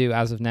wanting to do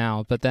as of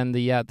now. But then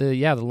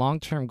the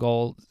long-term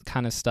goal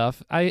kind of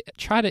stuff, I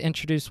try to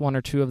introduce one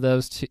or two of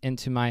those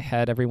into my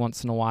head every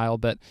once in a while.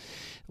 But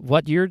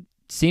what you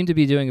seem to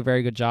be doing a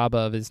very good job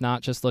of is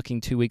not just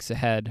looking 2 weeks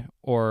ahead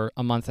or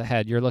a month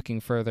ahead. You're looking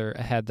further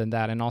ahead than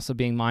that, and also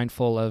being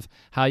mindful of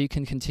how you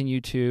can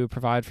continue to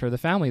provide for the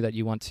family that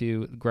you want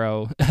to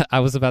grow. I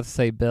was about to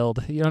say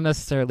build. You don't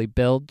necessarily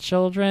build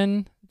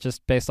children,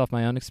 just based off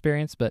my own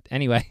experience. But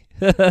anyway,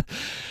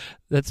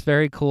 that's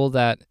very cool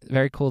that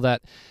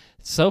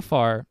so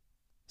far,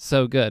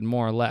 so good,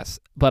 more or less.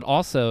 But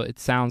also, it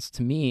sounds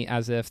to me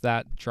as if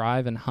that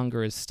drive and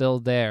hunger is still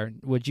there.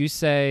 Would you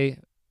say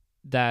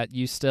that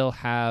you still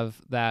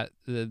have that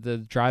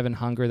the drive and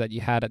hunger that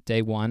you had at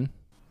day one?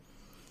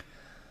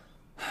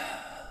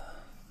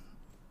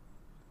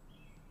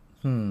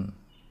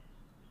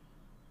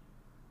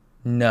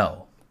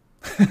 No.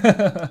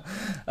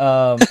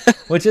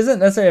 Which isn't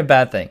necessarily a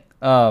bad thing.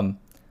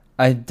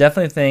 I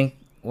definitely think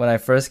when I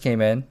first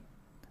came in,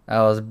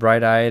 I was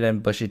bright-eyed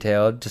and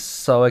bushy-tailed, just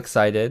so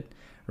excited,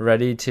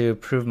 ready to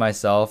prove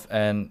myself.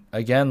 And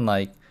again,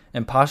 like,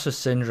 imposter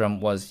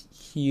syndrome was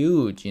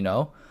huge, you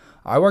know.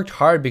 I worked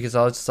hard because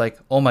I was just like,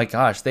 oh my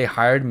gosh, they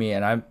hired me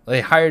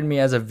they hired me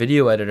as a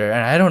video editor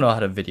and I don't know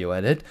how to video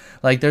edit.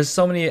 Like, there's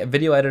so many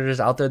video editors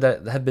out there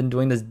that have been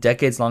doing this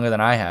decades longer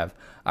than I have.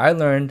 I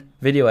learned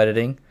video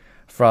editing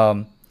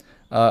from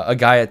a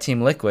guy at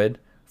Team Liquid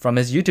from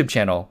his YouTube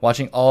channel,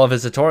 watching all of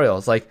his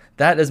tutorials. Like,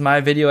 that is my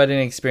video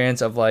editing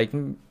experience of, like,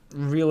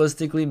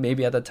 realistically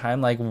maybe at the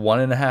time like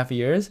 1.5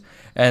 years,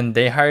 and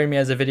they hired me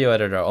as a video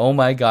editor. Oh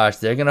my gosh,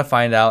 they're gonna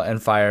find out and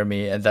fire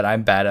me and that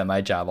I'm bad at my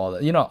job, all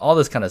that, you know, all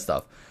this kind of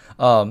stuff.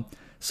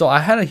 So I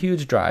had a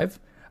huge drive.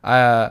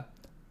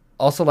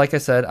 Also, like I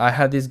said, I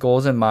had these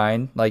goals in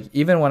mind. Like,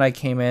 even when I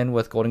came in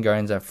with Golden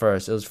Guardians at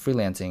first, it was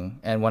freelancing,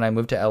 and when I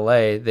moved to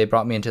LA, they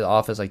brought me into the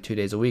office like 2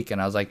 days a week,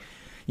 and I was like,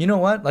 you know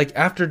what, like,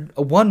 after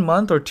 1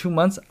 month or 2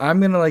 months,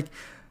 I'm gonna, like,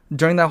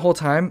 during that whole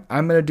time,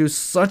 I'm going to do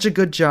such a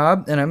good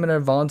job, and I'm going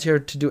to volunteer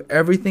to do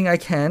everything I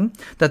can,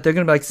 that they're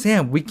going to be like,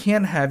 Sam, we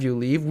can't have you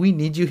leave. We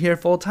need you here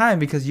full time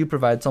because you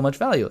provide so much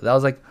value. That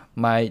was like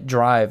my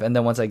drive. And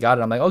then once I got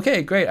it, I'm like,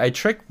 okay, great. I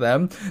tricked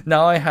them.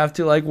 Now I have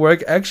to like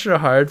work extra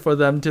hard for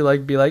them to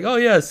like be like, oh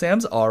yeah,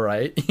 Sam's all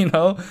right, you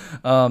know?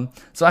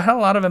 So I had a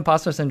lot of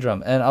imposter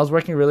syndrome, and I was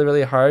working really,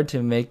 really hard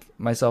to make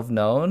myself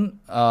known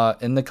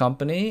in the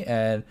company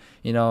and,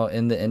 you know,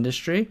 in the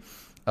industry.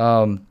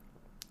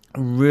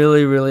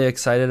 Really, really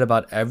excited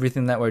about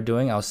everything that we're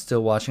doing. I was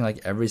still watching like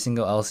every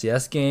single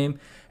LCS game,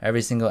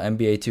 every single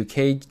NBA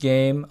 2K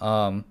game,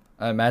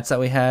 match that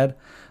we had.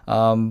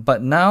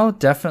 But now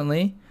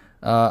definitely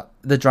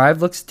the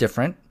drive looks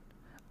different.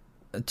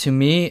 To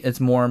me,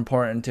 it's more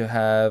important to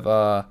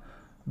have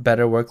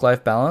better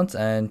work-life balance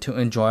and to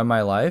enjoy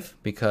my life,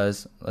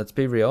 because let's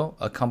be real,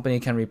 a company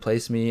can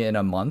replace me in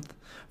a month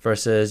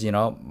versus, you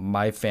know,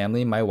 my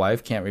family, my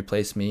wife can't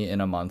replace me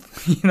in a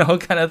month, you know,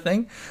 kind of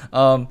thing.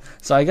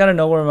 So I got to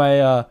know where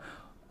my,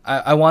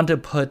 I want to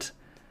put,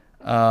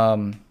 I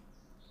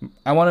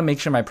want to make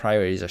sure my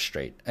priorities are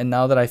straight. And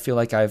now that I feel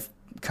like I've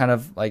kind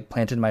of like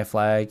planted my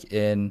flag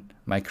in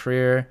my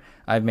career,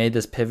 I've made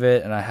this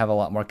pivot and I have a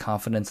lot more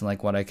confidence in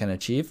like what I can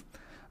achieve.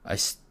 I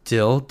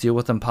still deal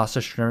with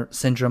imposter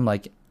syndrome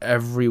like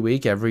every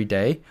week, every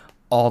day,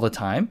 all the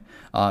time.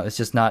 It's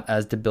just not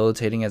as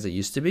debilitating as it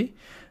used to be.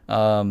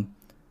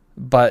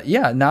 But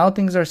yeah, now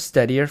things are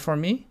steadier for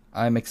me.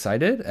 I'm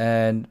excited,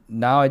 and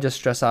now I just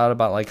stress out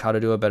about like how to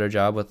do a better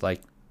job with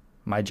like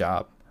my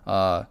job.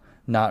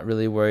 Not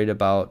really worried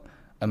about,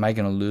 am I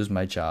going to lose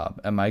my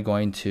job? Am I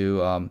going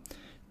to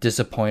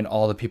disappoint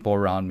all the people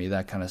around me?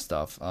 That kind of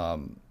stuff.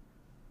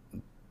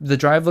 The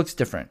drive looks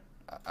different.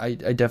 I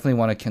definitely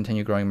want to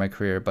continue growing my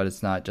career, but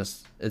it's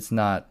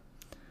not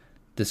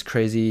this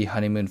crazy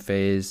honeymoon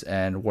phase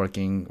and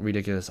working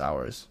ridiculous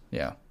hours.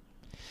 Yeah.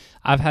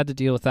 I've had to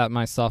deal with that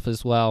myself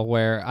as well,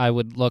 where I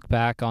would look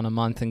back on a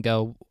month and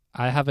go,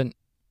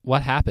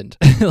 what happened?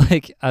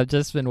 Like, I've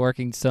just been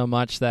working so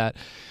much that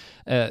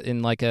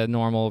in like a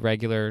normal,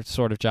 regular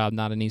sort of job,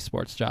 not an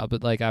esports job,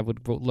 but like I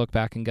would look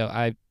back and go,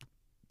 I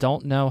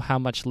don't know how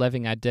much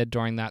living I did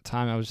during that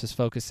time. I was just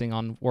focusing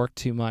on work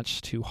too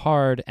much, too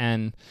hard.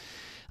 And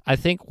I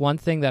think one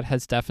thing that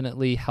has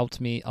definitely helped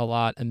me a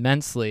lot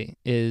immensely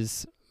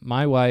is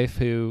my wife,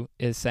 who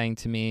is saying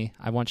to me,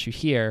 I want you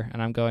here.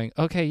 And I'm going,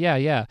 okay,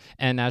 yeah.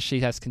 And as she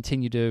has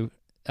continued to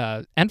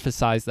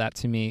emphasize that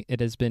to me,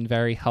 it has been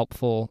very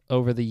helpful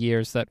over the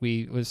years that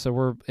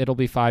it'll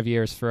be 5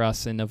 years for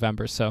us in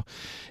November. So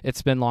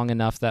it's been long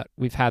enough that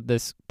we've had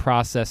this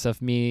process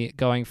of me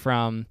going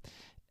from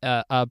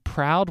a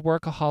proud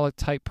workaholic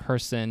type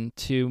person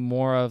to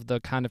more of the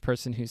kind of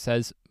person who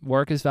says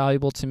work is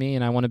valuable to me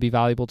and I want to be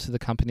valuable to the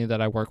company that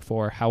I work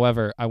for.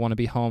 However, I want to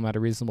be home at a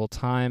reasonable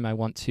time. I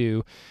want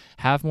to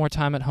have more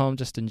time at home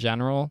just in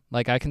general.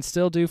 Like, I can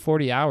still do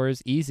 40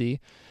 hours easy,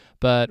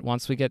 but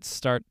once we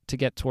start to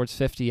get towards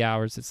 50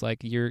 hours, it's like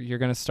you're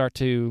going to start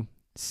to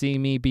see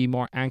me be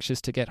more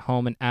anxious to get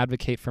home and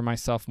advocate for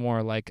myself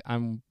more, like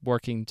I'm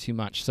working too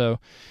much. So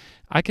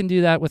I can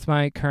do that with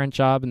my current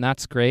job, and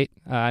that's great.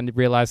 I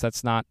realize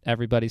that's not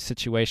everybody's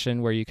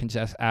situation where you can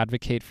just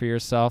advocate for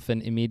yourself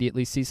and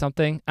immediately see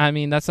something. I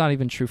mean, that's not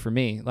even true for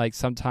me. Like,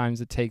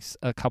 sometimes it takes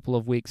a couple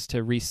of weeks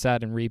to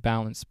reset and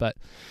rebalance, but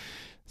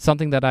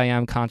something that I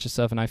am conscious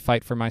of and I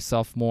fight for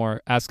myself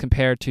more as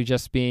compared to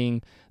just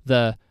being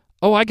the,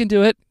 oh, I can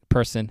do it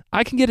person.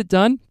 I can get it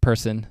done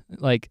person.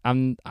 Like,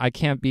 I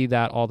can't be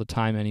that all the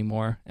time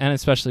anymore, and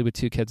especially with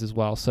 2 kids as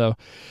well. So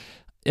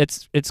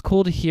it's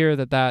cool to hear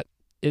that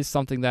is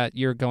something that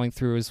you're going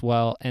through as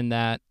well, and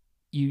that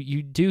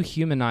you do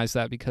humanize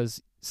that,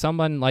 because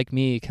someone like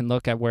me can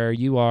look at where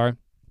you are,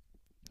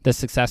 the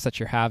success that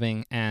you're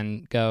having,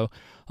 and go,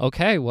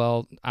 okay,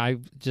 well,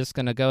 I'm just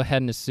going to go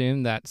ahead and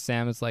assume that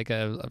Sam is like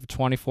a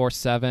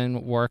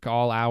 24/7 work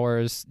all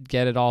hours,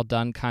 get it all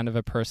done kind of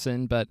a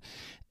person. But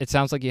it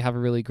sounds like you have a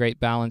really great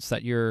balance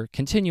that you're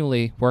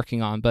continually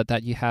working on, but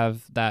that you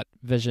have that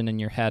vision in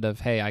your head of,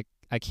 hey,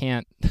 I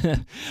can't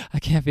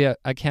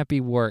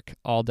be work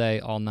all day,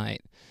 all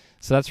night.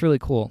 So that's really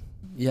cool.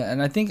 Yeah,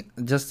 and I think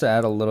just to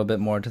add a little bit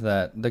more to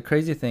that, the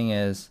crazy thing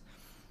is,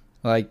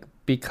 like,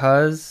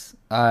 because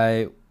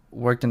I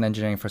worked in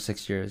engineering for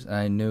 6 years and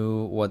I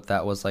knew what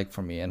that was like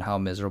for me and how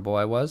miserable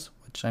I was,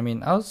 which I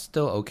mean, I was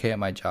still okay at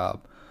my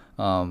job.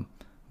 Um,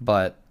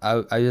 but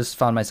I just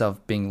found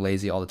myself being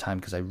lazy all the time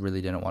because I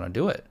really didn't want to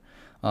do it.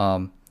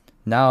 Um,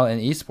 Now in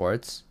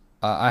esports,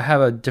 I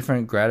have a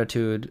different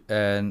gratitude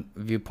and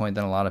viewpoint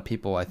than a lot of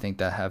people I think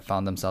that have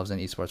found themselves in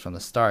esports from the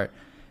start.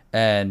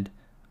 And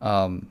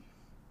um,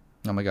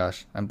 oh my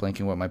gosh, I'm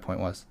blanking what my point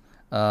was.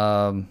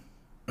 Um,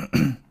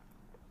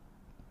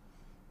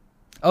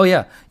 oh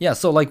yeah.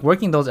 So like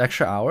working those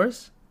extra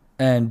hours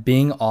and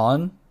being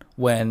on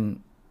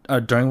when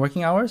during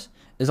working hours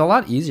is a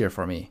lot easier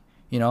for me,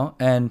 you know.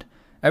 And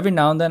every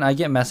now and then I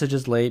get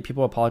messages late.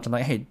 People apologize. I'm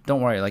like, hey,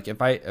 don't worry. Like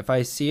if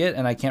I see it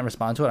and I can't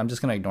respond to it, I'm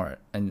just gonna ignore it,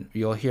 and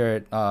you'll hear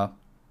it.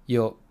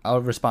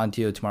 I'll respond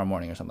to you tomorrow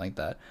morning or something like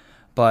that.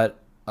 But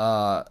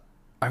I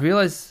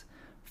realize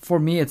for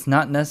me, it's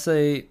not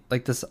necessarily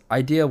like this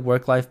idea of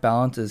work-life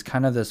balance is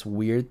kind of this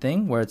weird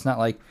thing where it's not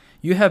like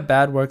you have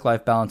bad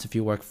work-life balance if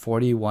you work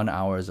 41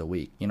 hours a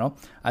week, you know?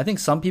 I think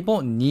some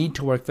people need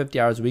to work 50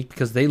 hours a week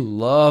because they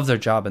love their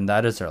job and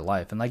that is their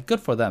life. And like, good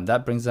for them.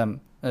 That brings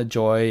them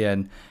joy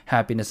and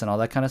happiness and all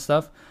that kind of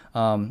stuff.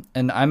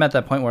 And I'm at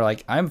that point where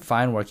like I'm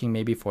fine working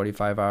maybe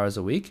 45 hours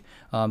a week.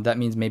 That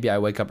means maybe I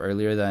wake up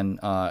earlier than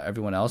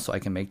everyone else so I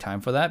can make time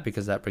for that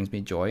because that brings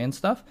me joy and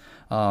stuff.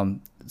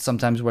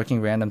 Sometimes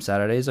working random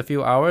Saturdays a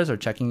few hours or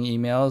checking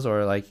emails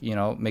or like, you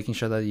know, making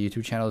sure that the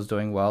YouTube channel is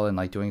doing well and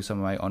like doing some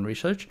of my own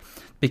research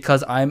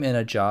because I'm in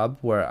a job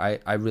where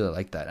I really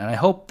like that. And I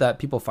hope that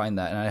people find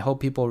that. And I hope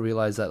people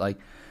realize that like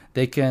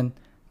they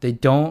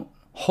don't,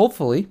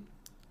 hopefully,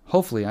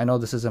 I know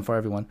this isn't for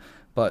everyone,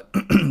 but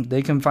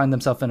they can find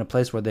themselves in a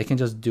place where they can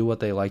just do what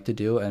they like to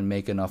do and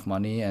make enough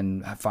money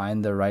and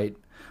find the right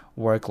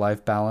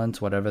work-life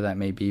balance, whatever that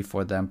may be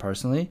for them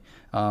personally,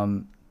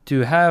 to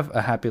have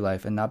a happy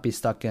life and not be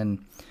stuck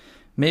in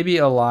maybe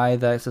a lie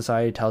that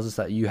society tells us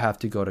that you have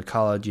to go to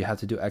college, you have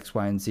to do X,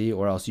 Y, and Z,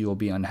 or else you will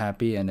be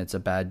unhappy and it's a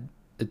bad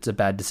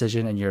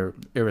decision and you're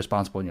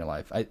irresponsible in your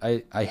life.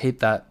 I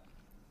hate that.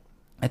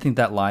 I think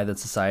that lie that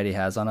society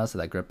has on us,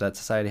 that grip that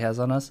society has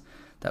on us,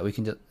 that we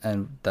can just,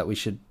 and that we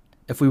should,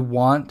 if we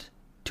want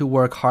to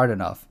work hard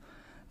enough,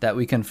 that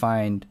we can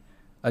find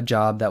a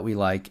job that we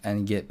like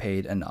and get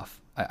paid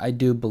enough. I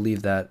do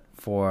believe that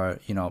for,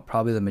 you know,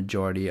 probably the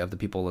majority of the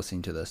people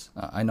listening to this.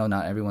 I know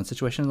not everyone's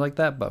situation is like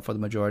that, but for the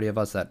majority of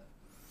us that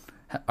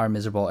are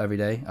miserable every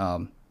day,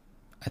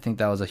 I think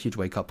that was a huge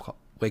wake up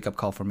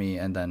call for me.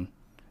 And then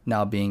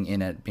now being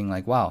in it, being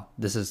like, wow,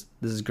 this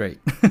is great.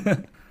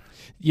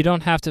 You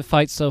don't have to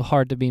fight so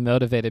hard to be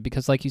motivated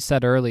because, like you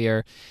said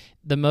earlier,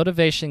 the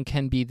motivation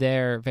can be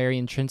there very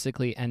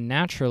intrinsically and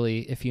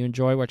naturally if you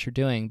enjoy what you're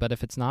doing. But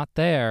if it's not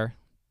there,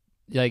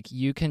 like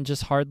you can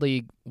just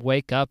hardly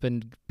wake up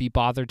and be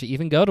bothered to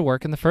even go to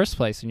work in the first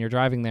place. And you're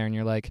driving there and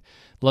you're like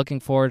looking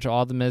forward to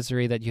all the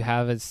misery that you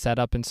have is set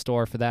up in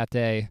store for that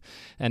day.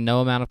 And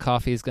no amount of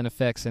coffee is going to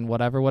fix and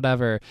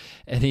whatever.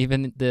 And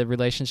even the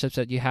relationships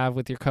that you have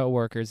with your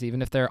coworkers,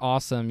 even if they're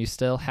awesome, you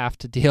still have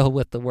to deal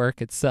with the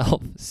work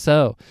itself.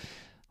 So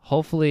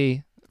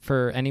hopefully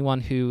for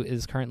anyone who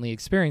is currently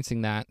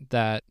experiencing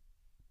that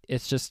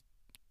it's just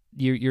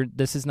you're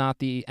this is not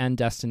the end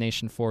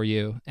destination for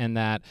you, and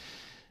that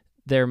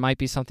there might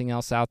be something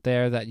else out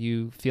there that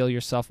you feel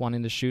yourself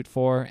wanting to shoot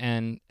for,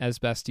 and as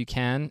best you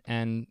can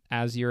and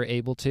as you're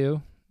able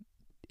to,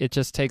 it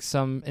just takes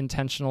some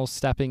intentional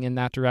stepping in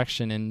that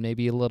direction and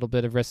maybe a little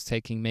bit of risk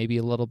taking, maybe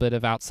a little bit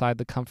of outside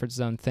the comfort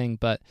zone thing,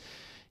 but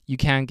you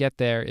can get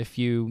there if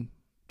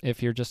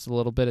you're just a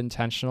little bit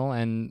intentional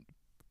and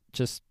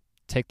just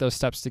take those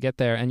steps to get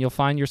there. And you'll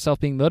find yourself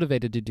being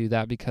motivated to do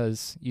that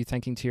because you're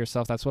thinking to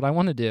yourself, that's what I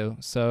want to do.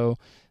 So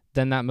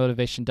then that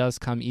motivation does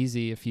come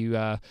easy if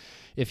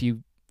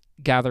you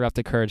gather up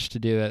the courage to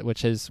do it,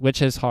 which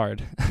is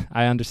hard.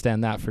 I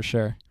understand that for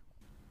sure.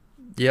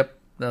 Yep,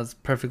 that's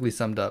perfectly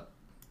summed up.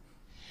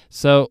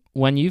 So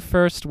when you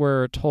first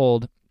were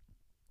told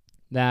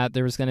that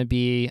there was going to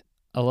be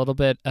a little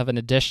bit of an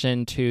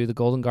addition to the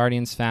Golden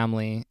Guardians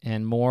family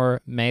and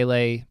more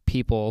Melee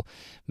people,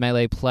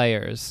 Melee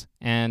players,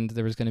 and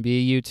there was going to be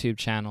a YouTube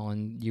channel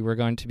and you were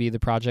going to be the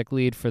project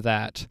lead for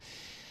that,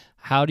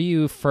 how do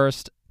you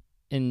first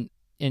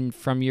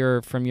from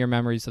your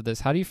memories of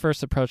this, how do you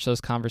first approach those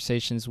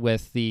conversations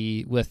with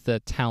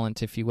the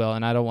talent, if you will?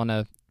 And I don't want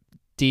to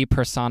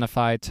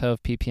depersonify Tove,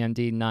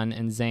 PPMD, Nun,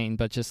 and Zane,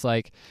 but just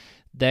like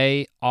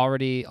they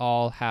already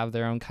all have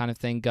their own kind of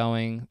thing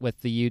going with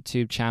the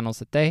YouTube channels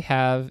that they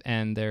have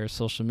and their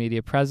social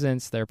media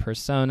presence, their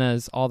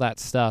personas, all that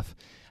stuff.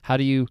 How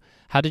did you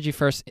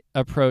first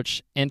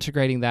approach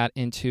integrating that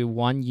into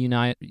one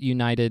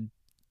united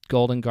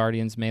Golden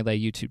Guardians Melee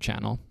YouTube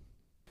channel?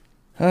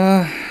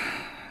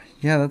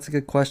 Yeah, that's a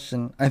good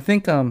question. I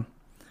think I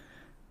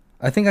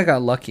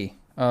got lucky,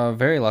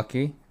 very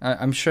lucky.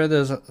 I'm sure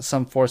there's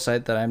some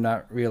foresight that I'm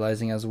not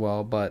realizing as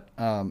well, but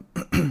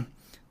the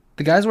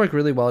guys work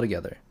really well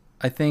together.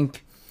 I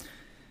think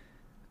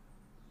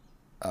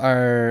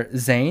are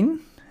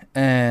Zane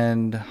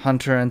and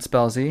Hunter and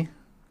Spellsy,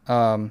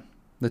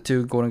 the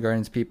two Golden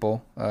Guardians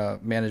people,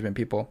 management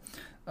people.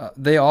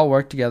 They all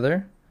work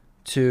together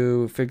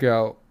to figure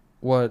out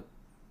what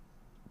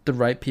the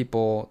right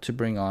people to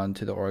bring on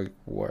to the org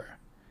were.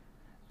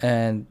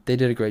 And they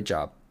did a great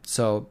job.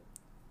 So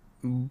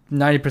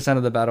 90%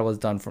 of the battle was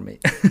done for me.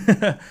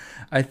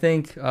 I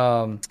think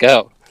Let's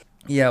go.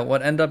 yeah,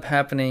 what ended up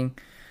happening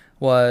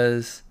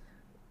was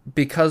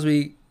because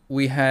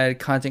we had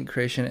content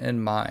creation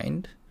in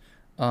mind,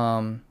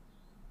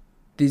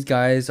 these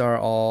guys are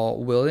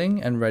all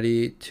willing and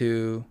ready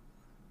to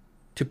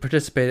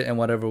participate in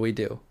whatever we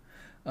do.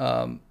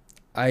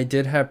 I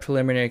did have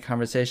preliminary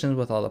conversations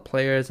with all the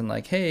players and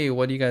like, hey,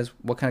 what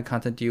kind of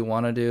content do you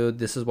want to do?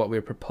 This is what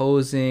we're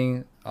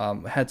proposing.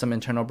 Had some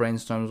internal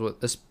brainstorms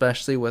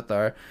especially with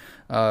our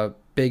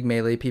big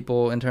Melee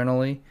people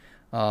internally,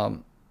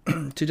 to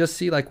just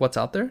see like what's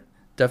out there.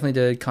 Definitely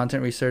did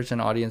content research and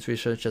audience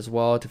research as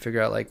well to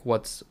figure out like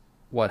what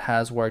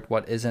has worked,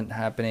 what isn't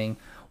happening,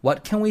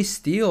 what can we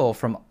steal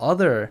from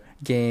other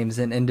games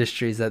and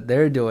industries that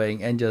they're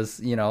doing, and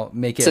just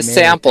make it It's a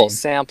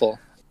sample.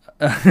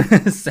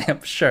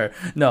 Sure.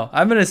 No,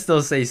 I'm gonna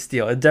still say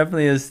steal. It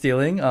definitely is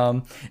stealing.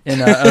 In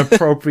an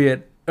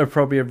appropriate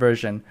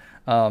version.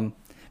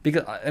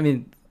 Because I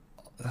mean,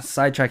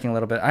 sidetracking a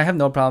little bit, I have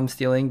no problem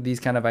stealing these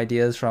kind of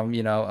ideas from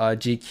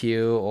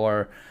GQ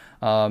or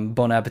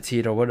Bon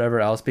Appetit or whatever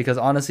else. Because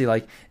honestly,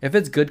 like if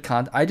it's good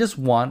content, I just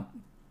want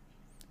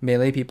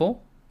Melee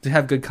people to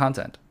have good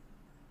content.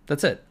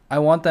 That's it. I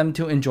want them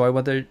to enjoy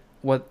what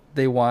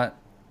they're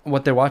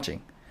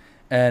watching,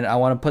 and I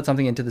want to put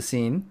something into the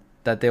scene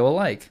that they will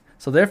like.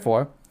 So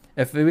therefore,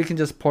 if we can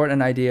just port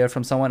an idea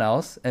from someone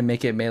else and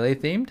make it Melee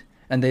themed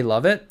and they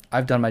love it,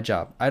 I've done my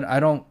job.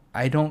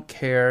 I don't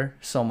care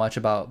so much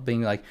about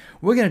being like,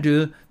 we're going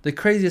to do the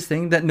craziest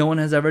thing that no one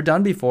has ever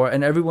done before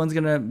and everyone's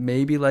going to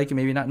maybe like it,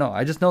 maybe not. No,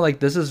 I just know like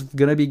this is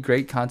going to be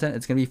great content.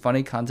 It's going to be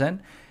funny content,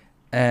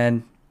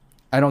 and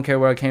I don't care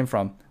where it came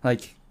from.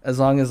 Like as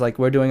long as like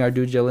we're doing our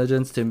due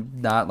diligence to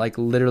not like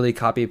literally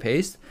copy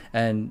paste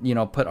and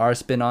put our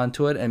spin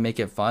onto it and make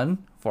it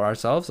fun for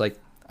ourselves, like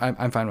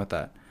I'm fine with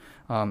that.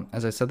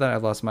 As I said that,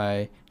 I've lost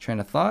my train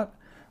of thought.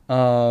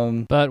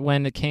 But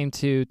when it came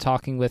to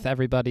talking with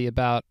everybody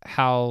about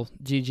how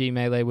GG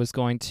Melee was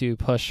going to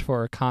push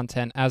for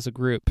content as a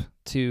group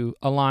to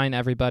align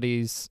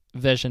everybody's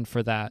vision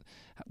for that,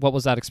 what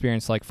was that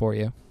experience like for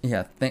you?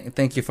 Yeah,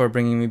 thank you for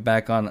bringing me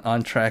back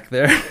on track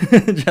there,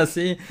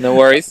 Jesse. No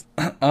worries.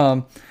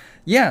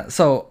 Yeah,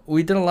 so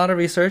we did a lot of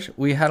research.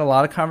 We had a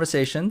lot of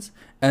conversations,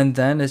 and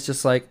then it's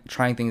just like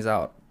trying things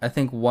out. I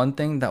think one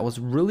thing that was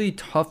really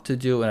tough to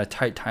do in a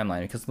tight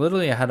timeline, because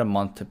literally I had a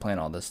month to plan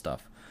all this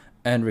stuff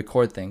and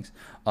record things.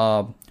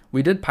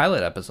 We did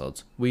pilot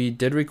episodes. We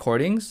did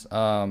recordings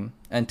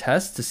and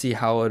tests to see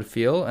how it would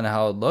feel and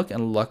how it would look.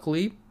 And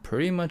luckily,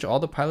 pretty much all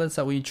the pilots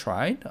that we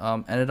tried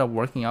ended up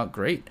working out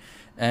great.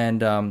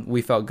 And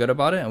we felt good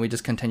about it, and we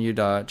just continued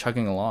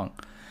chugging along.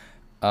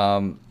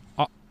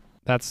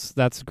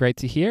 That's great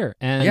to hear.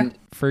 And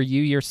for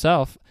you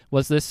yourself,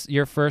 was this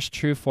your first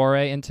true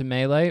foray into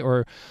Melee,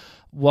 or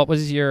what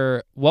was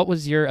your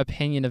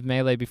opinion of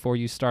Melee before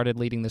you started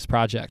leading this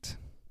project?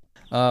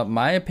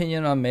 My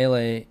opinion on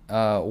Melee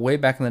way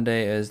back in the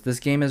day is this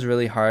game is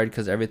really hard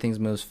because everything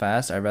moves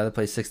fast. I'd rather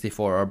play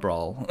 64 or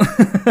Brawl.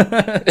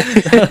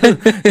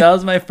 That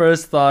was my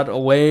first thought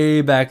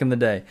way back in the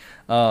day,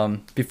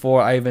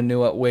 before I even knew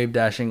what wave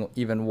dashing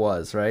even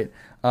was, right?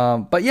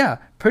 But yeah,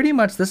 pretty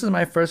much this is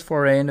my first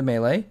foray into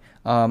Melee.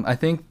 I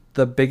think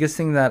the biggest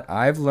thing that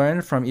I've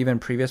learned from even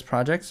previous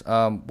projects,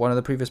 one of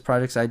the previous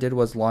projects I did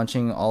was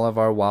launching all of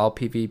our WoW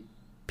PvP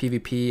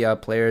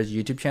players'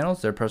 YouTube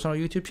channels, their personal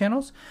YouTube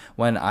channels,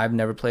 when I've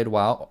never played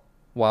WoW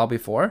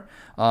before.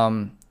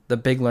 The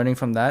big learning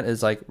from that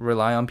is like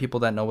rely on people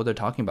that know what they're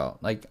talking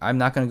about. Like I'm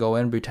not going to go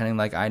in pretending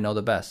like I know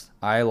the best.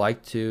 I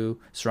like to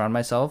surround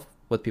myself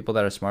with people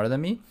that are smarter than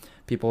me,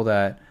 people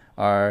that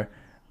are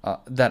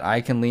that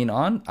I can lean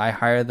on. I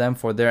hire them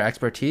for their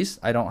expertise.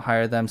 I don't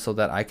hire them so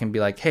that I can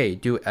be like, hey,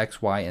 do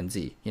X, Y, and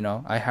Z.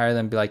 I hire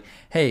them to be like,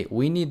 hey,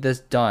 we need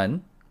this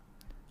done.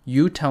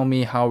 You tell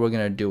me how we're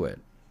going to do it,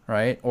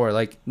 right? Or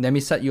like, let me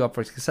set you up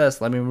for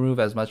success. Let me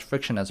remove as much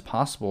friction as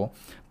possible.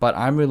 But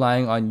I'm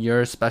relying on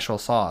your special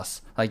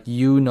sauce. Like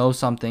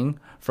something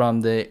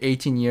from the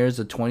 18 years,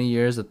 the 20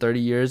 years, the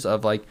 30 years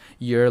of like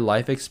your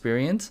life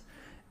experience.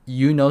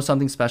 You know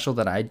something special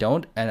that I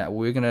don't. And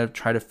we're going to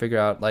try to figure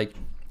out like,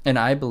 and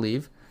I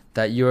believe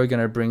that you're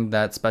going to bring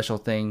that special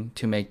thing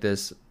to make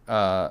this,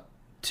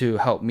 to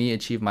help me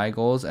achieve my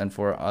goals and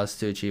for us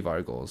to achieve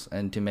our goals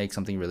and to make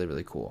something really,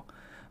 really cool.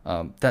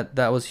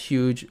 That was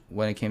huge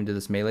when it came to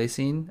this Melee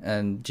scene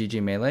and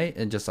GG Melee,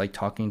 and just like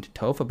talking to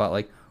Toph about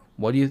like,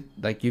 what do you,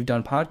 like you've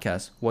done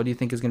podcasts, what do you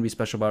think is going to be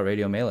special about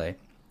Radio Melee?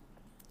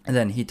 And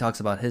then he talks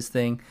about his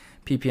thing.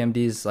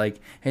 PPMD's like,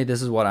 hey,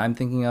 this is what I'm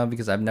thinking of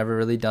because I've never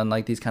really done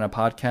like these kind of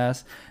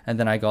podcasts. And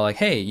then I go like,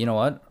 hey, you know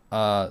what?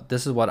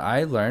 this is what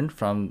I learned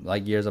from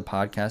like years of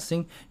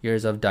podcasting,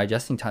 years of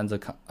digesting tons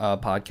of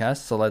podcasts.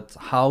 So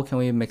how can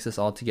we mix this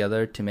all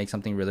together to make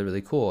something really,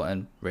 really cool?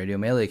 And Radio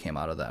Melee came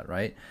out of that,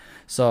 right?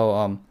 So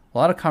a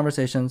lot of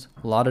conversations,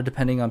 a lot of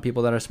depending on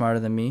people that are smarter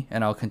than me,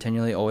 and I'll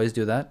continually always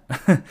do that.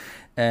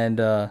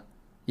 And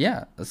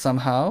yeah,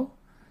 somehow,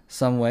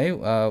 some way,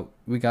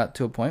 we got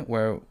to a point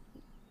where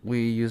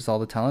we used all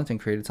the talent and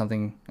created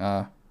something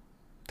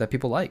that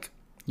people like.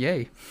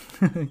 Yay.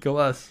 Go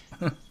us.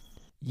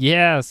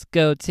 Yes,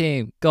 go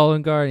team,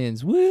 Golden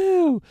Guardians,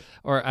 woo!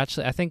 Or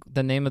actually, I think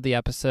the name of the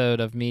episode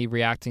of me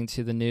reacting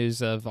to the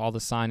news of all the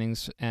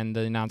signings and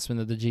the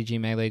announcement of the GG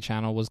Melee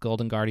channel was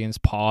Golden Guardians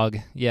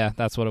Pog. Yeah,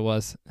 that's what it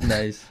was.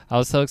 Nice. I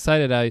was so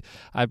excited.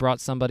 I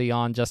brought somebody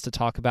on just to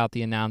talk about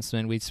the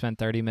announcement. We spent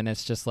 30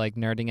 minutes just like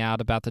nerding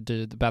out about the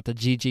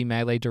GG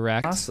Melee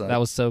Direct. Awesome. That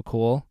was so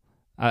cool.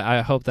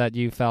 I hope that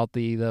you felt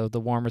the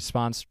warm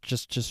response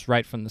just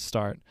right from the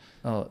start.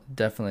 Oh,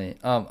 definitely.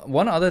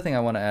 One other thing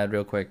I want to add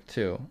real quick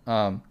too.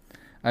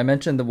 I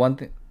mentioned the one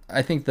thing.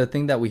 I think the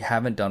thing that we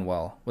haven't done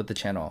well with the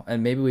channel,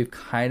 and maybe we've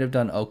kind of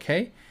done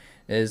okay,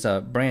 is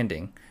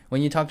branding.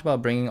 When you talked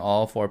about bringing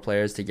all 4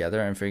 players together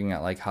and figuring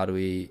out like how do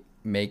we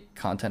make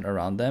content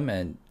around them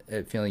and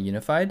it feeling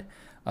unified,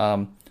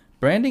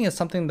 branding is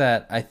something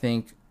that I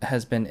think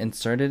has been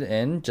inserted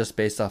in just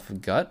based off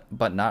of gut,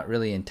 but not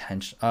really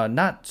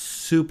not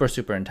super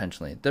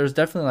intentionally. There's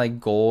definitely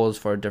like goals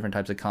for different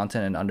types of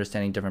content and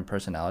understanding different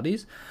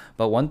personalities.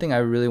 But one thing I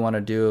really want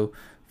to do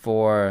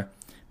for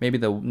maybe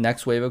the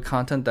next wave of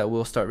content that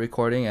we'll start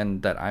recording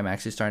and that I'm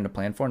actually starting to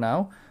plan for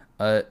now,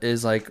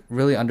 is like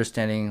really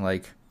understanding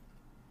like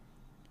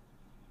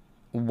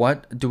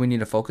what do we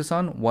need to focus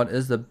on? What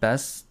is the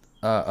best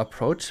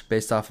approach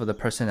based off of the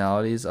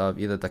personalities of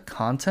either the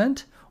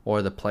content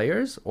or the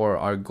players or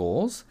our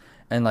goals,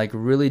 and like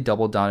really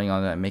double downing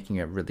on that and making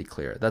it really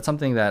clear. That's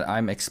something that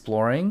I'm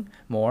exploring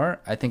more.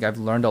 I think I've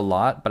learned a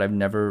lot, but I've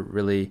never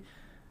really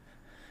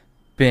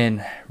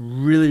been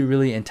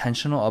really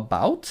intentional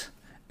about.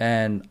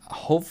 And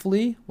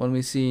hopefully when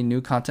we see new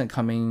content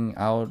coming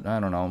out, I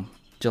don't know,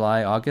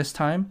 July, August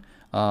time,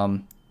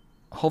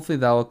 hopefully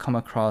that will come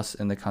across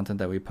in the content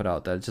that we put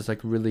out, that it's just like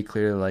really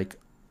clear, like,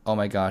 oh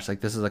my gosh,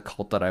 like this is a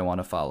cult that I want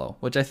to follow,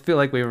 which I feel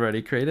like we've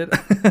already created.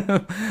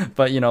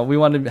 But, we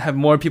want to have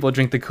more people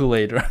drink the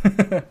Kool-Aid.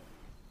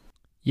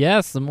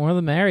 Yes, the more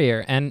the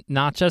merrier. And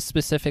not just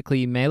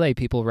specifically Melee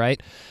people, right?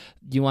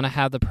 You want to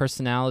have the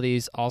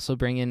personalities also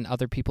bring in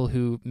other people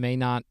who may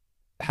not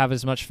have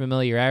as much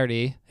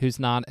familiarity, who's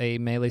not a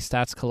Melee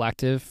Stats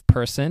Collective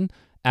person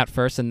at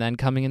first and then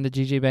coming into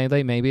GG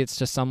Melee. Maybe it's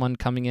just someone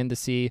coming in to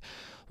see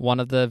one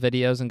of the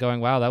videos and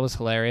going, wow, that was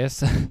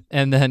hilarious.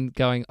 And then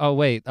going, oh,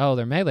 wait,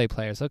 they're Melee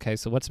players. Okay,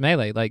 so what's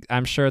Melee? Like,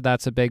 I'm sure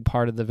that's a big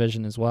part of the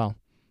vision as well.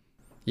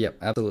 Yep,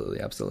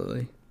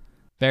 absolutely.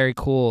 Very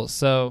cool.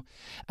 So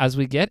as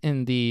we get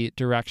in the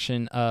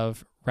direction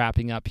of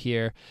wrapping up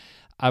here,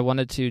 I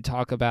wanted to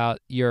talk about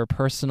your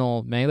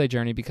personal Melee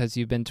journey, because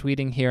you've been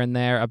tweeting here and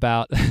there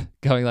about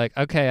going like,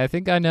 okay, I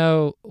think I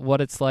know what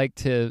it's like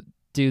to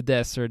do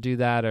this or do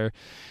that, or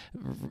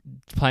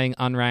playing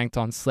unranked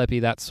on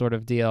Slippy, that sort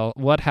of deal.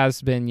 What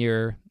has been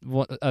your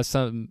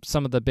some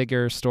of the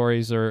bigger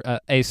stories, or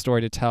a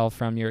story to tell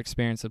from your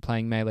experience of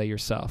playing Melee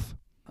yourself?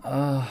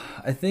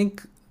 I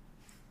think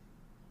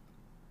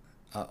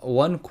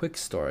one quick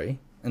story,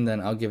 and then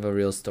I'll give a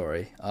real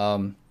story.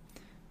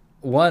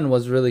 One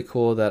was really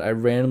cool that I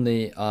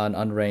randomly on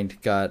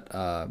unranked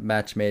got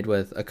match made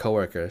with a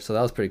coworker, so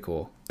that was pretty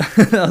cool.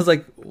 I was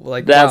like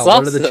that's wow,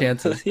 awesome. What are the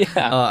chances?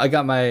 Yeah. I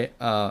got my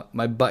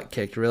my butt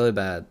kicked really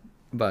bad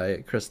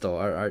by Crystal,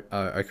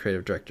 our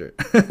creative director.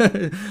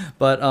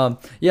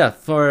 But yeah,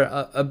 for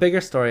a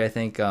bigger story, I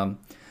think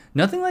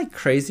nothing like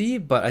crazy,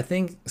 but I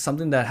think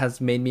something that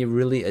has made me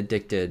really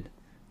addicted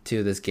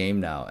to this game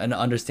now, and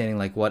understanding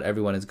like what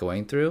everyone is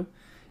going through,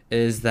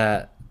 is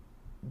that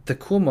the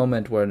cool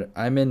moment where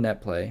I'm in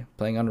net play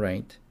playing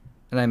unranked,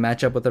 and I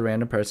match up with a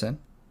random person,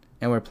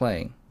 and we're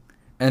playing,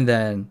 and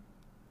then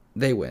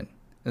they win,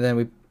 and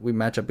then we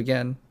match up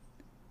again,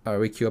 or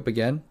we queue up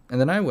again, and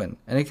then I win,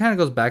 and it kind of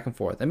goes back and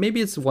forth, and maybe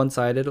it's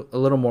one-sided, a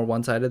little more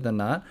one-sided than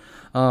not,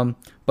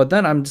 but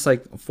then I'm just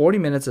like 40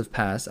 minutes have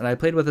passed, and I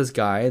played with this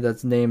guy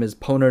that's name is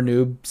Poner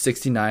Noob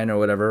 69 or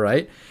whatever,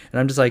 right? And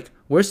I'm just like,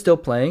 we're still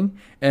playing,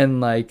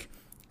 and like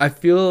I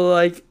feel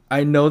like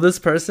I know this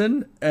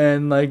person,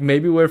 and like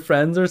maybe we're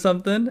friends or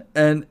something,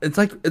 and it's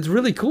like it's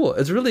really cool.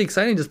 It's really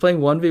exciting just playing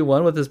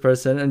 1v1 with this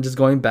person and just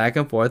going back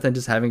and forth and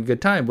just having a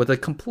good time with a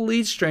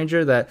complete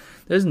stranger that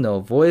there's no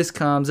voice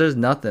comms, there's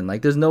nothing.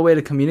 Like there's no way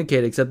to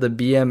communicate except the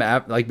BM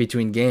app, like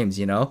between games,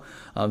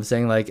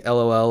 saying like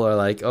LOL or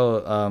like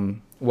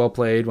well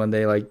played when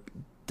they like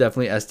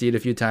definitely SD'd a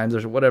few times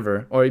or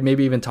whatever, or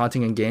maybe even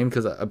taunting in game,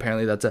 because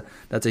apparently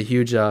that's a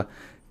huge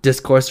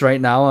discourse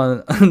right now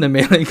on the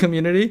Melee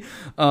community.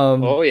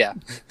 Oh yeah.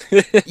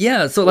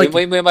 Yeah, so like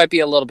we might be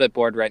a little bit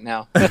bored right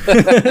now.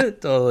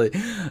 Totally.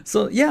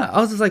 So yeah,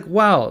 I was just like,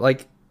 wow,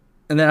 like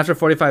And then after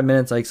 45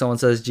 minutes, like someone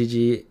says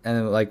GG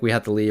and like we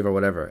have to leave or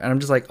whatever. And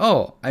I'm just like,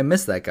 oh, I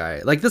missed that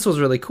guy. Like this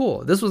was really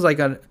cool. This was like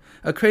a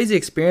crazy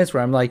experience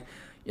where I'm like,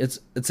 it's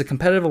a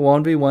competitive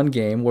 1v1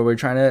 game where we're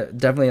trying to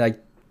definitely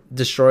like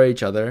destroy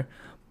each other.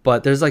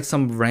 But there's like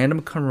some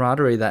random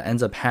camaraderie that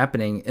ends up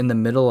happening in the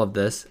middle of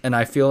this. And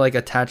I feel like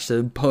attached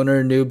to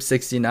Boner Noob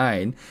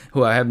 69,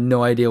 who I have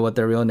no idea what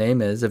their real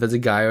name is, if it's a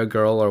guy or a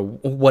girl or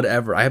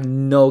whatever. I have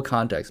no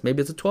context. Maybe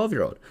it's a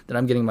 12-year-old that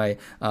I'm getting my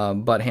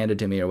butt handed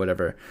to me or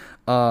whatever.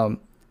 But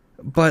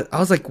I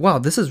was like, wow,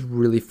 this is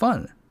really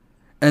fun.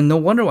 And no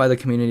wonder why the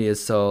community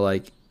is so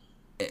like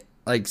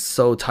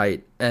so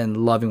tight and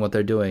loving what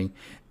they're doing.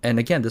 And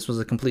again, this was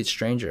a complete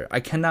stranger. I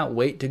cannot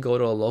wait to go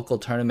to a local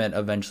tournament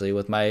eventually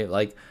with my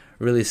like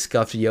really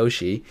scuffed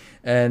Yoshi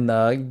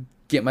and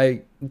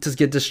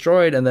get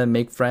destroyed and then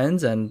make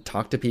friends and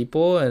talk to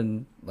people,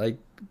 and like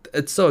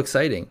it's so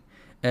exciting.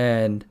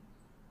 And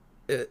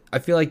I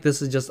feel like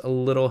this is just a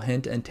little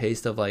hint and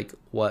taste of like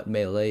what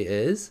Melee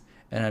is,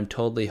 and I'm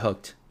totally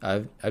hooked.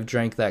 I've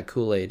drank that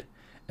Kool-Aid,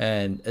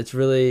 and it's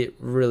really,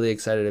 really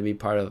excited to be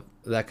part of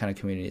that kind of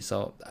community.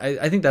 So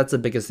I think that's the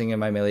biggest thing in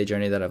my Melee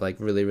journey that I've like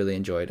really, really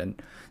enjoyed.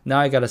 And now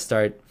I got to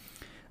start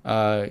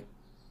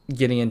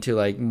getting into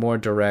like more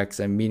directs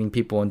and meeting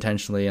people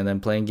intentionally and then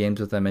playing games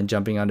with them and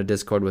jumping onto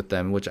Discord with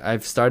them, which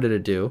I've started to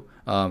do.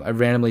 I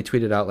randomly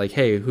tweeted out like,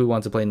 hey, who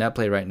wants to play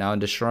Netplay right now and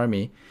destroy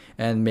me?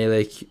 And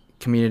Melee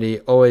community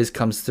always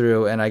comes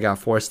through, and I got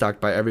four-stocked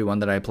by everyone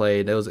that I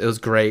played. It was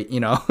great, you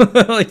know,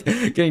 like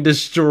getting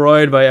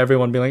destroyed by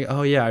everyone being like,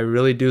 oh yeah, I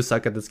really do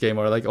suck at this game,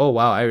 or like, oh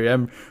wow, I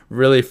am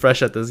really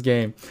fresh at this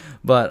game.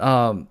 But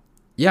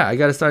yeah, I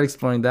got to start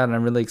exploring that, and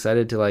I'm really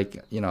excited to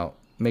like, you know,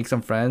 make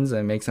some friends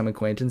and make some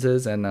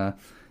acquaintances and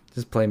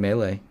just play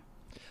Melee.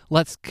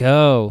 Let's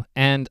go.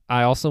 And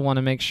I also want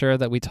to make sure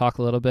that we talk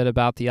a little bit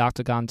about the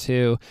Octagon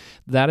 2.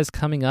 That is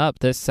coming up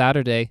this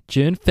Saturday,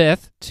 June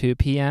 5th, 2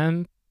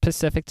 p.m.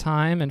 Pacific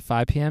time and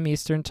 5 p.m.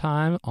 Eastern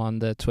time on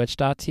the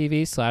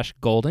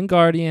twitch.tv/Golden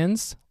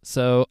Guardians.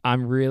 So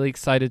I'm really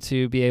excited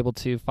to be able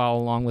to follow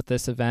along with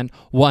this event.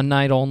 One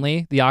night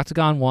only. The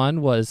Octagon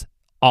 1 was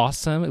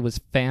awesome. It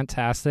was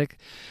fantastic.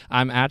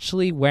 I'm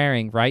actually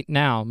wearing right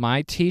now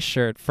my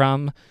t-shirt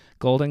from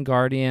Golden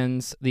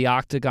Guardians, the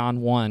Octagon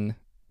 1.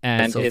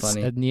 And so it's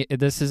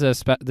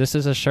this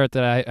is a shirt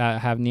that I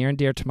have near and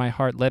dear to my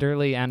heart,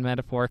 literally and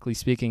metaphorically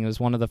speaking. It was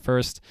one of the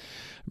first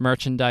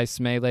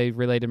Melee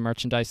related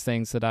merchandise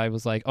things that I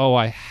was like, oh,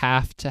 I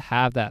have to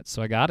have that.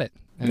 So I got it.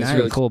 And It's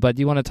really cool. But do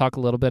you want to talk a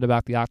little bit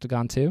about the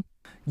Octagon 2?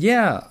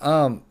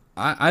 Yeah.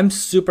 I'm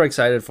super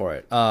excited for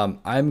it.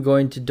 I'm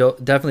going to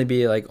definitely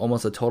be like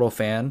almost a total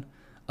fan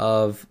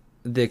of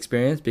the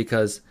experience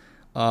because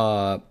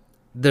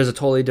there's a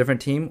totally different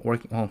team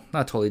working. Well,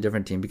 not totally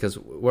different team because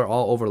we're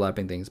all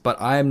overlapping things, but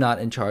I'm not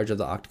in charge of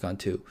the Octagon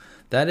 2.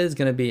 That is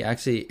going to be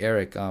actually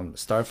Eric,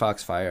 Star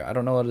Fox Fire. I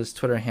don't know what his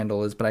Twitter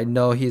handle is, but I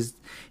know he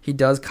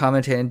does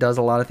commentate and does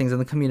a lot of things in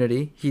the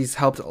community. He's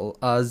helped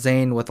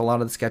Zane with a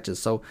lot of the sketches.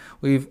 So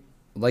we've,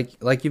 like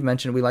you've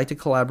mentioned, we like to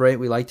collaborate.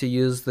 We like to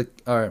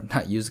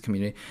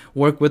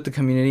work with the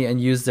community and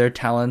use their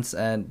talents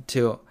and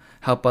to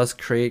help us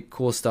create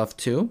cool stuff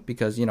too,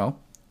 because, you know,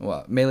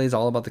 well, Melee is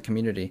all about the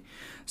community.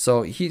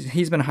 So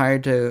he's been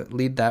hired to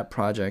lead that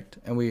project,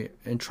 and we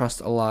entrust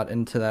a lot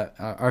into that,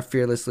 our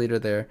fearless leader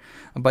there.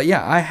 But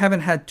yeah, I haven't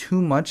had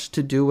too much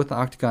to do with the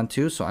Octagon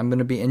 2, so I'm going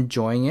to be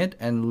enjoying it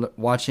and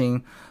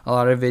watching a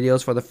lot of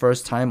videos for the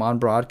first time on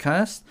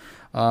broadcast.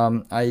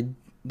 The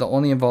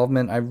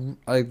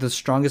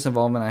strongest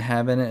involvement I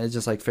have in it is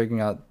just like figuring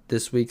out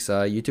this week's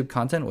YouTube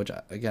content, which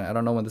again, I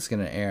don't know when this is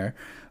going to air,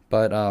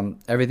 but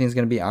everything's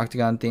going to be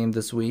Octagon themed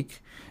this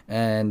week.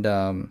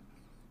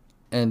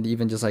 And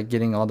even just like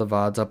getting all the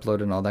VODs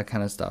uploaded and all that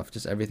kind of stuff,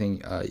 just everything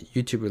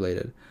YouTube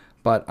related.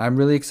 But I'm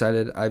really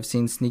excited. I've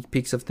seen sneak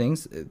peeks of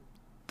things.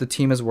 The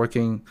team is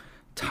working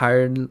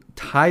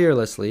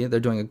tirelessly. They're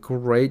doing a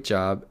great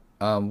job.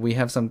 We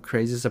have some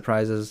crazy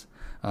surprises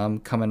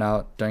coming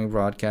out during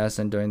broadcast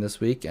and during this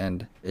week,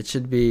 and it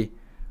should be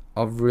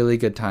a really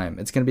good time.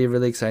 It's going to be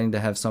really exciting to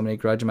have so many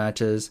grudge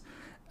matches,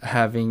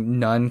 having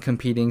none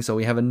competing. So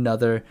we have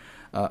another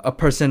a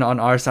person on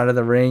our side of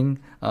the ring,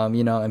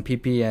 you know, and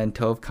PP and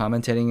Tove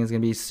commentating is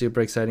going to be super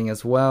exciting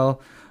as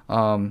well.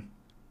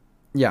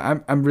 Yeah,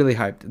 I'm really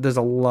hyped. There's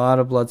a lot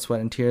of blood,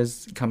 sweat, and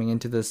tears coming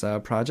into this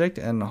project,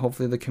 and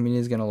hopefully the community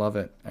is going to love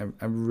it.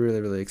 I'm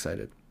really, really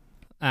excited.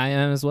 I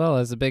am as well,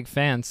 as a big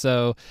fan.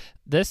 So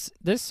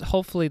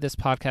hopefully this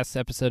podcast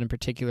episode in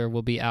particular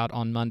will be out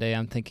on Monday,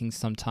 I'm thinking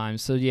sometime.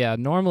 So yeah,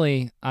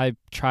 normally I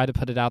try to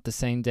put it out the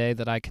same day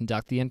that I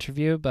conduct the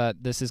interview,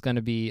 but this is going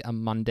to be a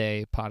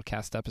Monday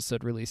podcast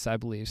episode release, I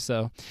believe.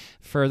 So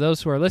for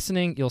those who are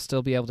listening, you'll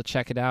still be able to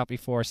check it out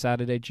before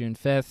Saturday, June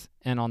 5th.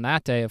 And on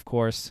that day, of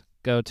course,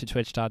 go to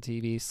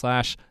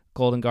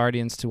twitch.tv/Golden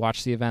Guardians to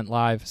watch the event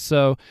live.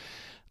 So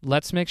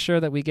let's make sure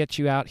that we get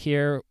you out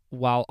here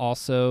while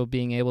also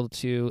being able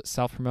to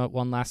self-promote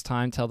one last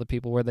time, tell the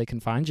people where they can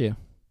find you.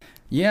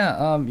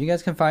 Yeah, you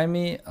guys can find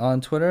me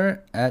on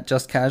Twitter at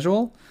Just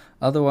Casual,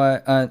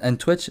 otherwise, and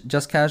Twitch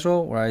Just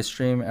Casual, where I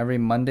stream every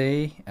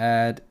Monday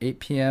at 8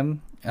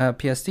 p.m.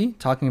 PST,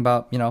 talking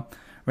about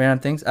random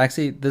things.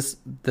 Actually,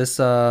 this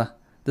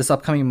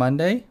upcoming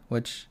Monday,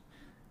 which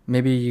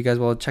maybe you guys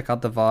will check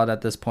out the VOD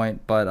at this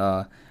point, but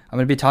I'm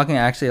gonna be talking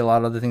actually a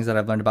lot of the things that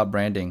I've learned about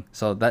branding,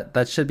 so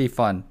that should be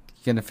fun.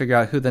 You're gonna figure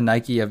out who the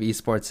Nike of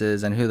esports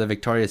is and who the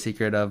Victoria's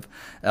Secret of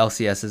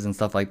LCS is and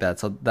stuff like that.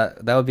 So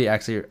that would be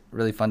actually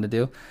really fun to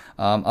do.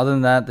 Other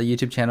than that, the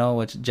YouTube channel,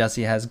 which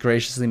Jesse has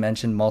graciously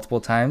mentioned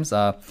multiple times,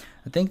 I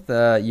think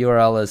the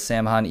URL is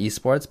Samhan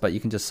Esports, but you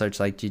can just search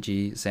like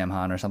GG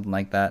Samhan or something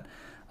like that.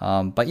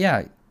 But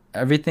yeah,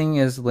 everything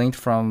is linked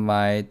from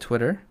my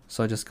Twitter,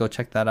 so just go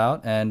check that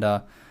out. And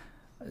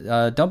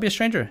don't be a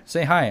stranger.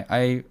 Say hi.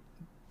 I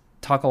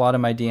talk a lot in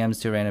my DMs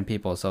to random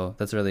people, so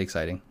that's really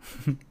exciting.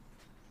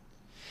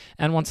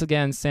 And once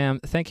again, Sam,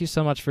 thank you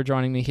so much for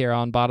joining me here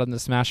on Bottom of the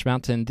Smash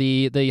Mountain,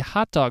 the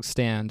hot dog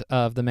stand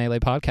of the Melee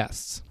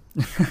podcasts.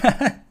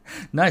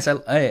 Nice.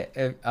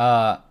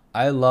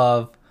 I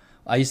love.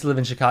 I used to live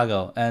in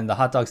Chicago, and the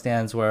hot dog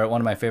stands were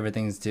one of my favorite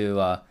things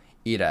to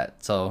eat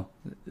at. So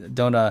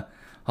don't.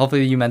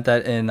 Hopefully, you meant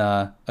that in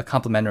a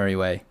complimentary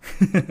way.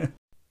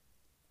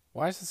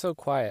 Why is it so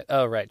quiet?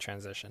 Oh, right,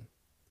 transition.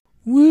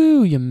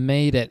 Woo, you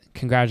made it.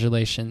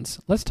 Congratulations.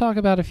 Let's talk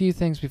about a few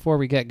things before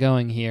we get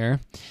going here.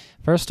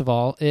 First of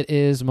all, it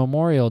is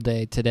Memorial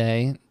Day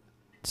today.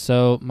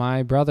 So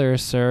my brother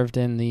served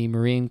in the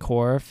Marine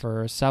Corps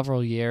for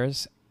several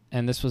years,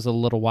 and this was a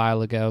little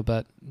while ago,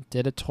 but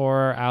did a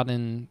tour out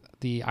in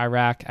the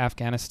Iraq,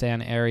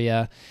 Afghanistan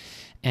area.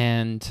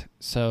 And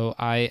so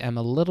I am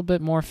a little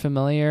bit more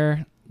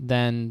familiar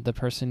than the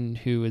person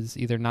who is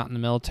either not in the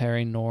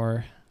military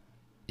nor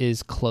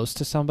is close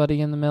to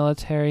somebody in the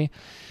military.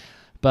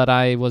 But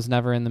I was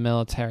never in the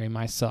military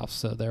myself,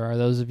 so there are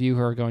those of you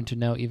who are going to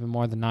know even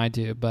more than I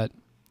do. But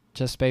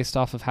just based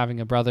off of having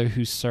a brother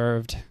who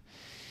served,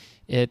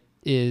 it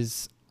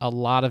is a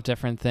lot of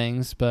different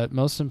things. But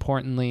most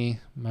importantly,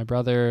 my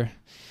brother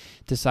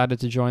decided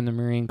to join the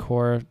Marine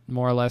Corps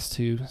more or less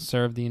to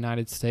serve the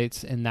United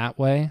States in that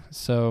way.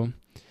 So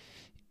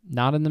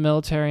not in the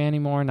military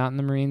anymore, not in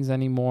the Marines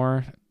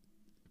anymore,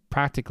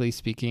 practically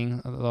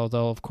speaking,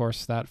 although of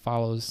course that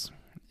follows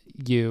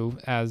you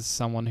as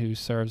someone who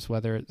serves,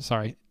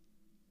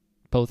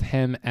 both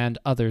him and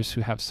others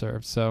who have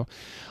served. So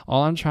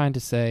all I'm trying to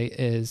say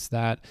is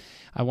that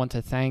I want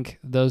to thank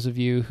those of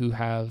you who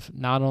have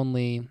not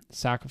only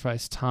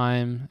sacrificed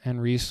time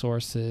and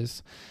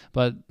resources,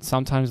 but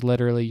sometimes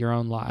literally your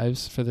own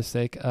lives for the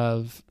sake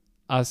of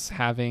us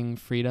having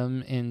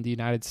freedom in the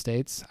United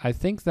States. I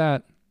think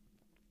that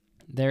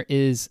there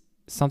is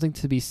something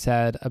to be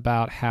said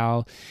about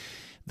how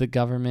the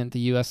government, the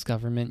U.S.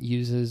 government,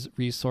 uses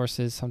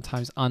resources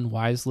sometimes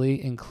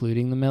unwisely,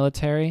 including the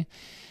military.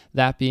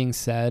 That being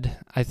said,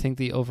 I think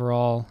the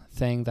overall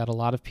thing that a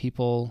lot of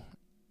people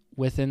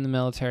within the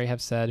military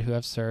have said who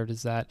have served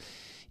is that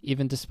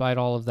even despite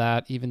all of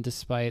that, even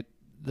despite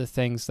the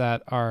things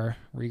that are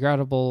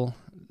regrettable,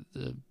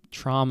 the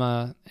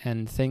trauma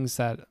and things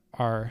that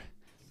are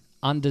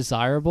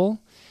undesirable,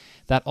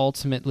 that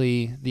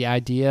ultimately the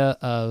idea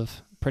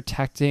of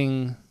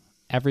protecting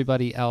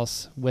everybody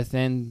else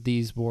within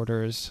these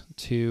borders,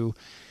 to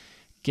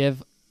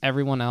give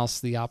everyone else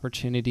the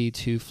opportunity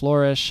to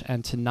flourish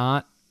and to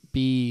not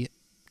be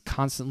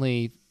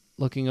constantly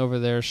looking over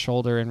their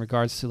shoulder in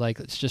regards to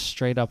it's just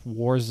straight up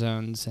war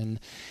zones and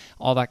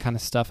all that kind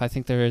of stuff. I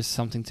think there is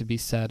something to be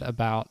said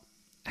about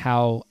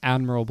how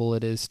admirable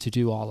it is to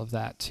do all of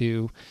that,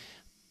 to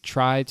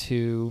try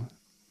to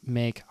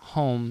make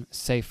home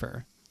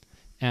safer.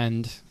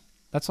 And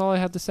that's all I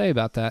have to say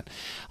about that.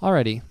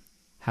 Alrighty.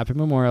 Happy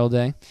Memorial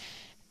Day.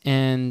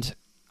 And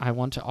I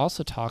want to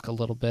also talk a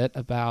little bit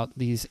about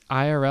these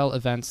IRL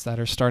events that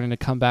are starting to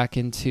come back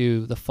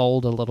into the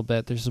fold a little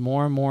bit. There's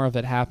more and more of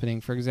it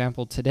happening. For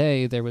example,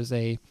 today there was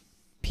a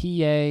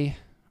PA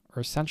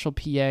or Central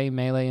PA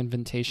Melee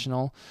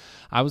Invitational.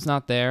 I was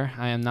not there.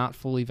 I am not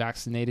fully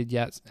vaccinated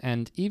yet.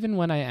 And even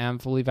when I am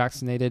fully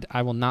vaccinated,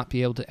 I will not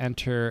be able to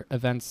enter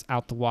events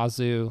out the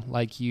wazoo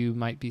like you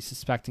might be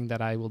suspecting that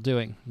I will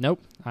doing.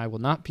 Nope, I will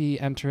not be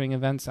entering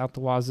events out the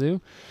wazoo.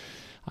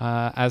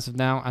 As of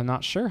now, I'm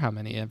not sure how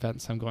many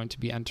events I'm going to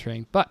be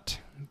entering, but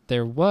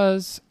there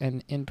was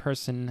an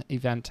in-person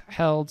event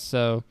held,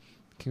 so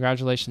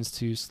congratulations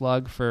to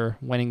Slug for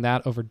winning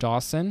that over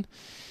Dawson.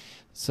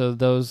 So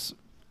those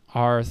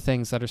are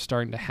things that are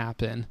starting to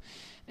happen,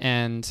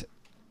 and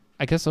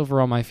I guess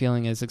overall my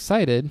feeling is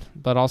excited,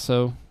 but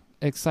also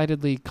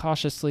excitedly,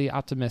 cautiously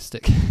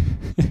optimistic.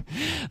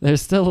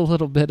 There's still a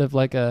little bit of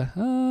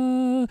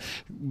a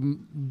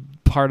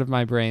part of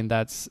my brain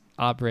that's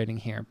operating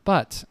here.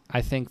 But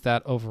I think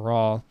that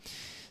overall,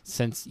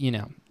 since,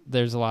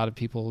 there's a lot of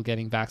people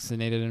getting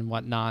vaccinated and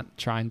whatnot,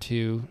 trying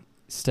to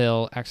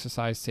still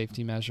exercise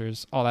safety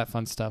measures, all that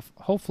fun stuff,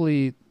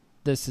 hopefully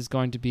this is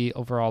going to be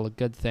overall a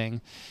good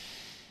thing.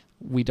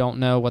 We don't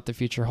know what the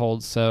future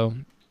holds. So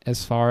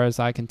as far as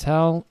I can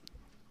tell,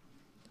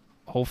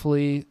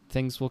 hopefully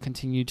things will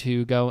continue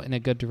to go in a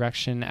good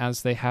direction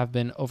as they have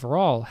been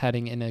overall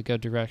heading in a good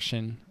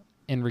direction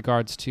in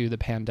regards to the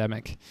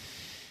pandemic.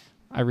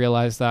 I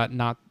realize that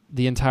not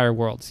the entire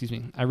world,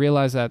 I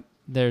realize that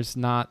there's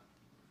not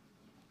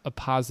a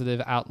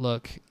positive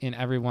outlook in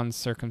everyone's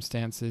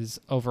circumstances,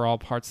 overall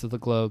parts of the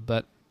globe,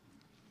 but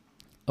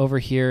over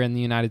here in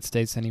the United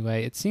States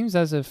anyway, it seems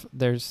as if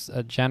there's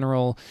a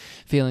general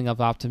feeling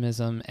of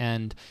optimism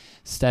and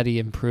steady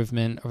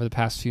improvement over the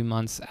past few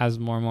months as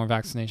more and more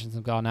vaccinations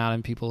have gone out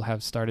and people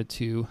have started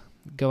to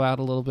go out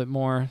a little bit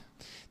more.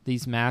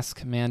 These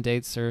mask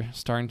mandates are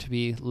starting to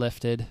be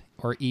lifted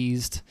or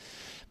eased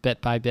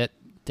bit by bit,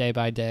 day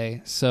by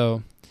day.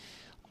 So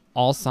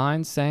all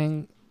signs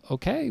saying,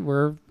 okay,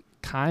 we're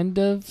kind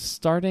of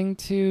starting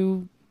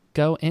to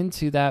go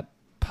into that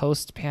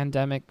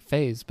post-pandemic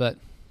phase, but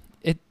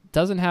it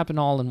doesn't happen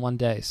all in one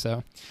day.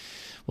 So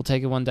we'll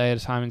take it one day at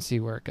a time and see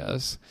where it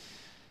goes.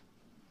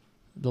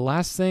 The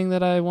last thing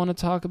that I want to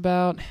talk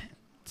about,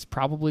 it's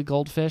probably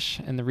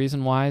goldfish. And the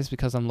reason why is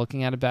because I'm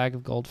looking at a bag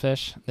of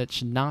goldfish that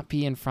should not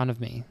be in front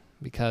of me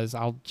because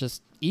I'll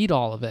just eat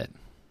all of it.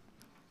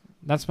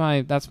 That's my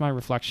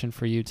reflection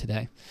for you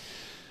today.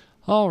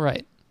 All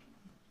right.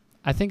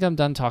 I think I'm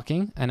done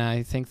talking, and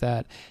I think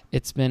that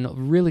it's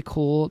been really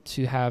cool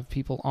to have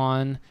people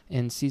on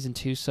in season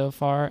 2 so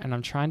far, and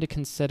I'm trying to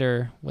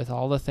consider with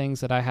all the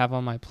things that I have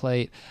on my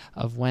plate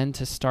of when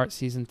to start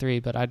season 3,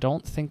 but I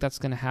don't think that's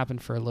going to happen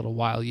for a little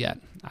while yet.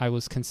 I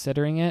was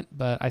considering it,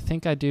 but I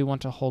think I do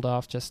want to hold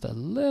off just a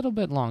little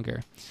bit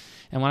longer.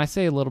 And when I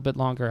say a little bit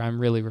longer, I'm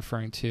really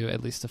referring to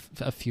at least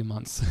a few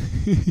months.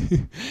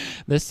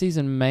 This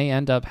season may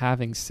end up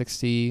having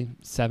 60,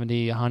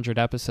 70, 100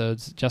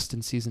 episodes just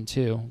in season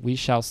 2. We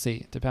shall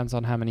see. Depends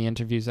on how many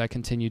interviews I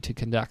continue to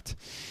conduct.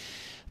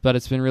 But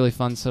it's been really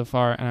fun so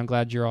far, and I'm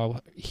glad you're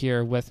all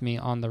here with me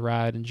on the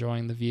ride,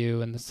 enjoying the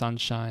view and the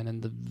sunshine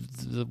and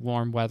the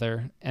warm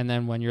weather. And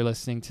then when you're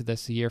listening to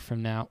this a year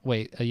from now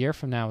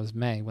is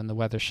May, when the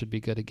weather should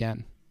be good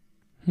again.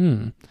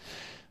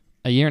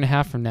 A year and a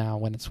half from now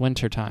when it's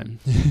winter time.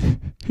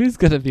 Who's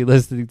going to be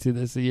listening to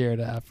this a year and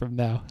a half from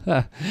now?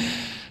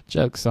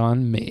 Joke's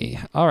on me.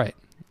 All right,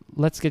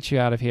 let's get you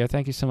out of here.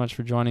 Thank you so much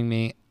for joining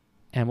me,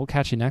 and we'll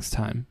catch you next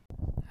time.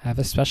 I have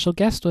a special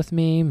guest with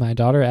me. My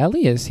daughter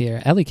Ellie is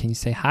here. Ellie, can you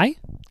say hi?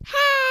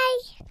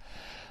 Hi.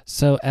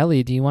 So,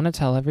 Ellie, do you want to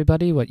tell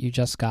everybody what you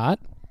just got?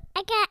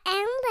 I got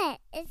amulet.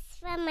 It's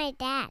from my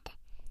dad.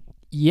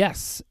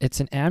 Yes,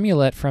 it's an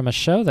amulet from a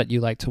show that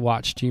you like to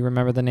watch. Do you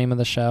remember the name of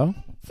the show?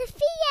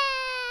 Sophia.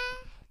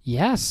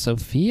 Yes,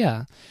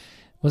 Sophia.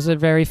 Was it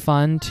very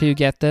fun to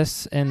get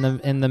this in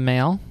the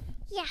mail?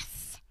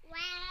 Yes.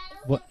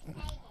 What?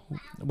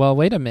 Well,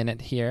 wait a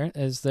minute here.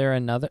 Is there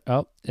another?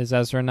 Oh, is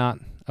Ezra not?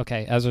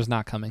 Okay, Ezra's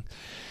not coming.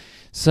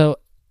 So,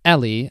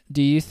 Ellie,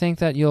 do you think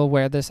that you'll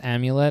wear this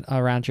amulet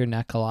around your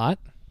neck a lot?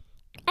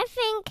 I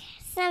think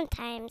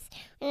sometimes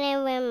when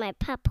I wear my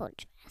purple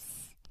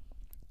dress.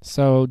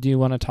 So, do you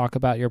want to talk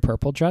about your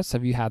purple dress?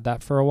 Have you had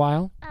that for a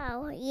while?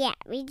 Oh, yeah,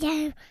 we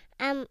do.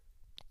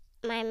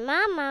 My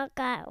mama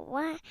got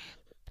one.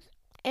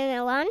 In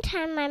a long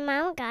time, my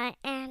mom got,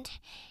 and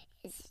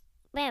it's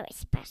very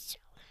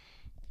special.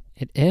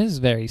 It is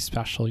very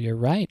special. You're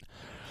right.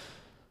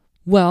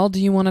 Well,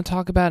 do you want to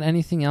talk about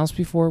anything else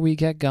before we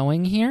get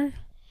going here?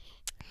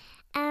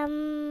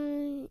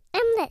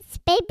 Amulets,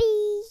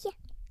 baby.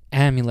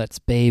 Amulets,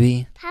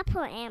 baby.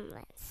 Purple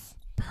amulets.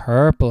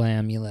 Purple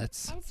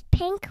amulets. And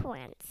pink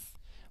ones.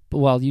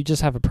 Well, you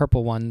just have a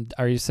purple one.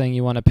 Are you saying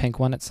you want a pink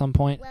one at some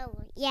point?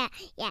 Well, yeah.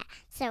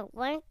 So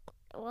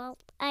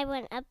I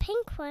want a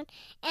pink one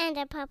and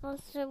a purple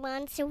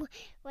one. So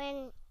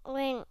when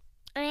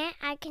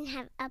I can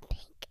have a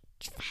pink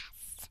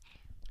dress.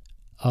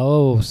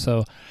 Oh,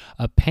 so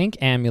a pink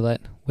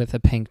amulet with a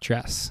pink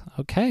dress.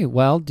 Okay,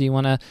 well, do you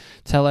want to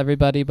tell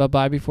everybody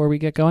bye-bye before we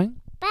get going?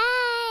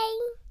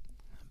 Bye.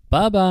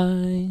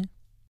 Bye-bye.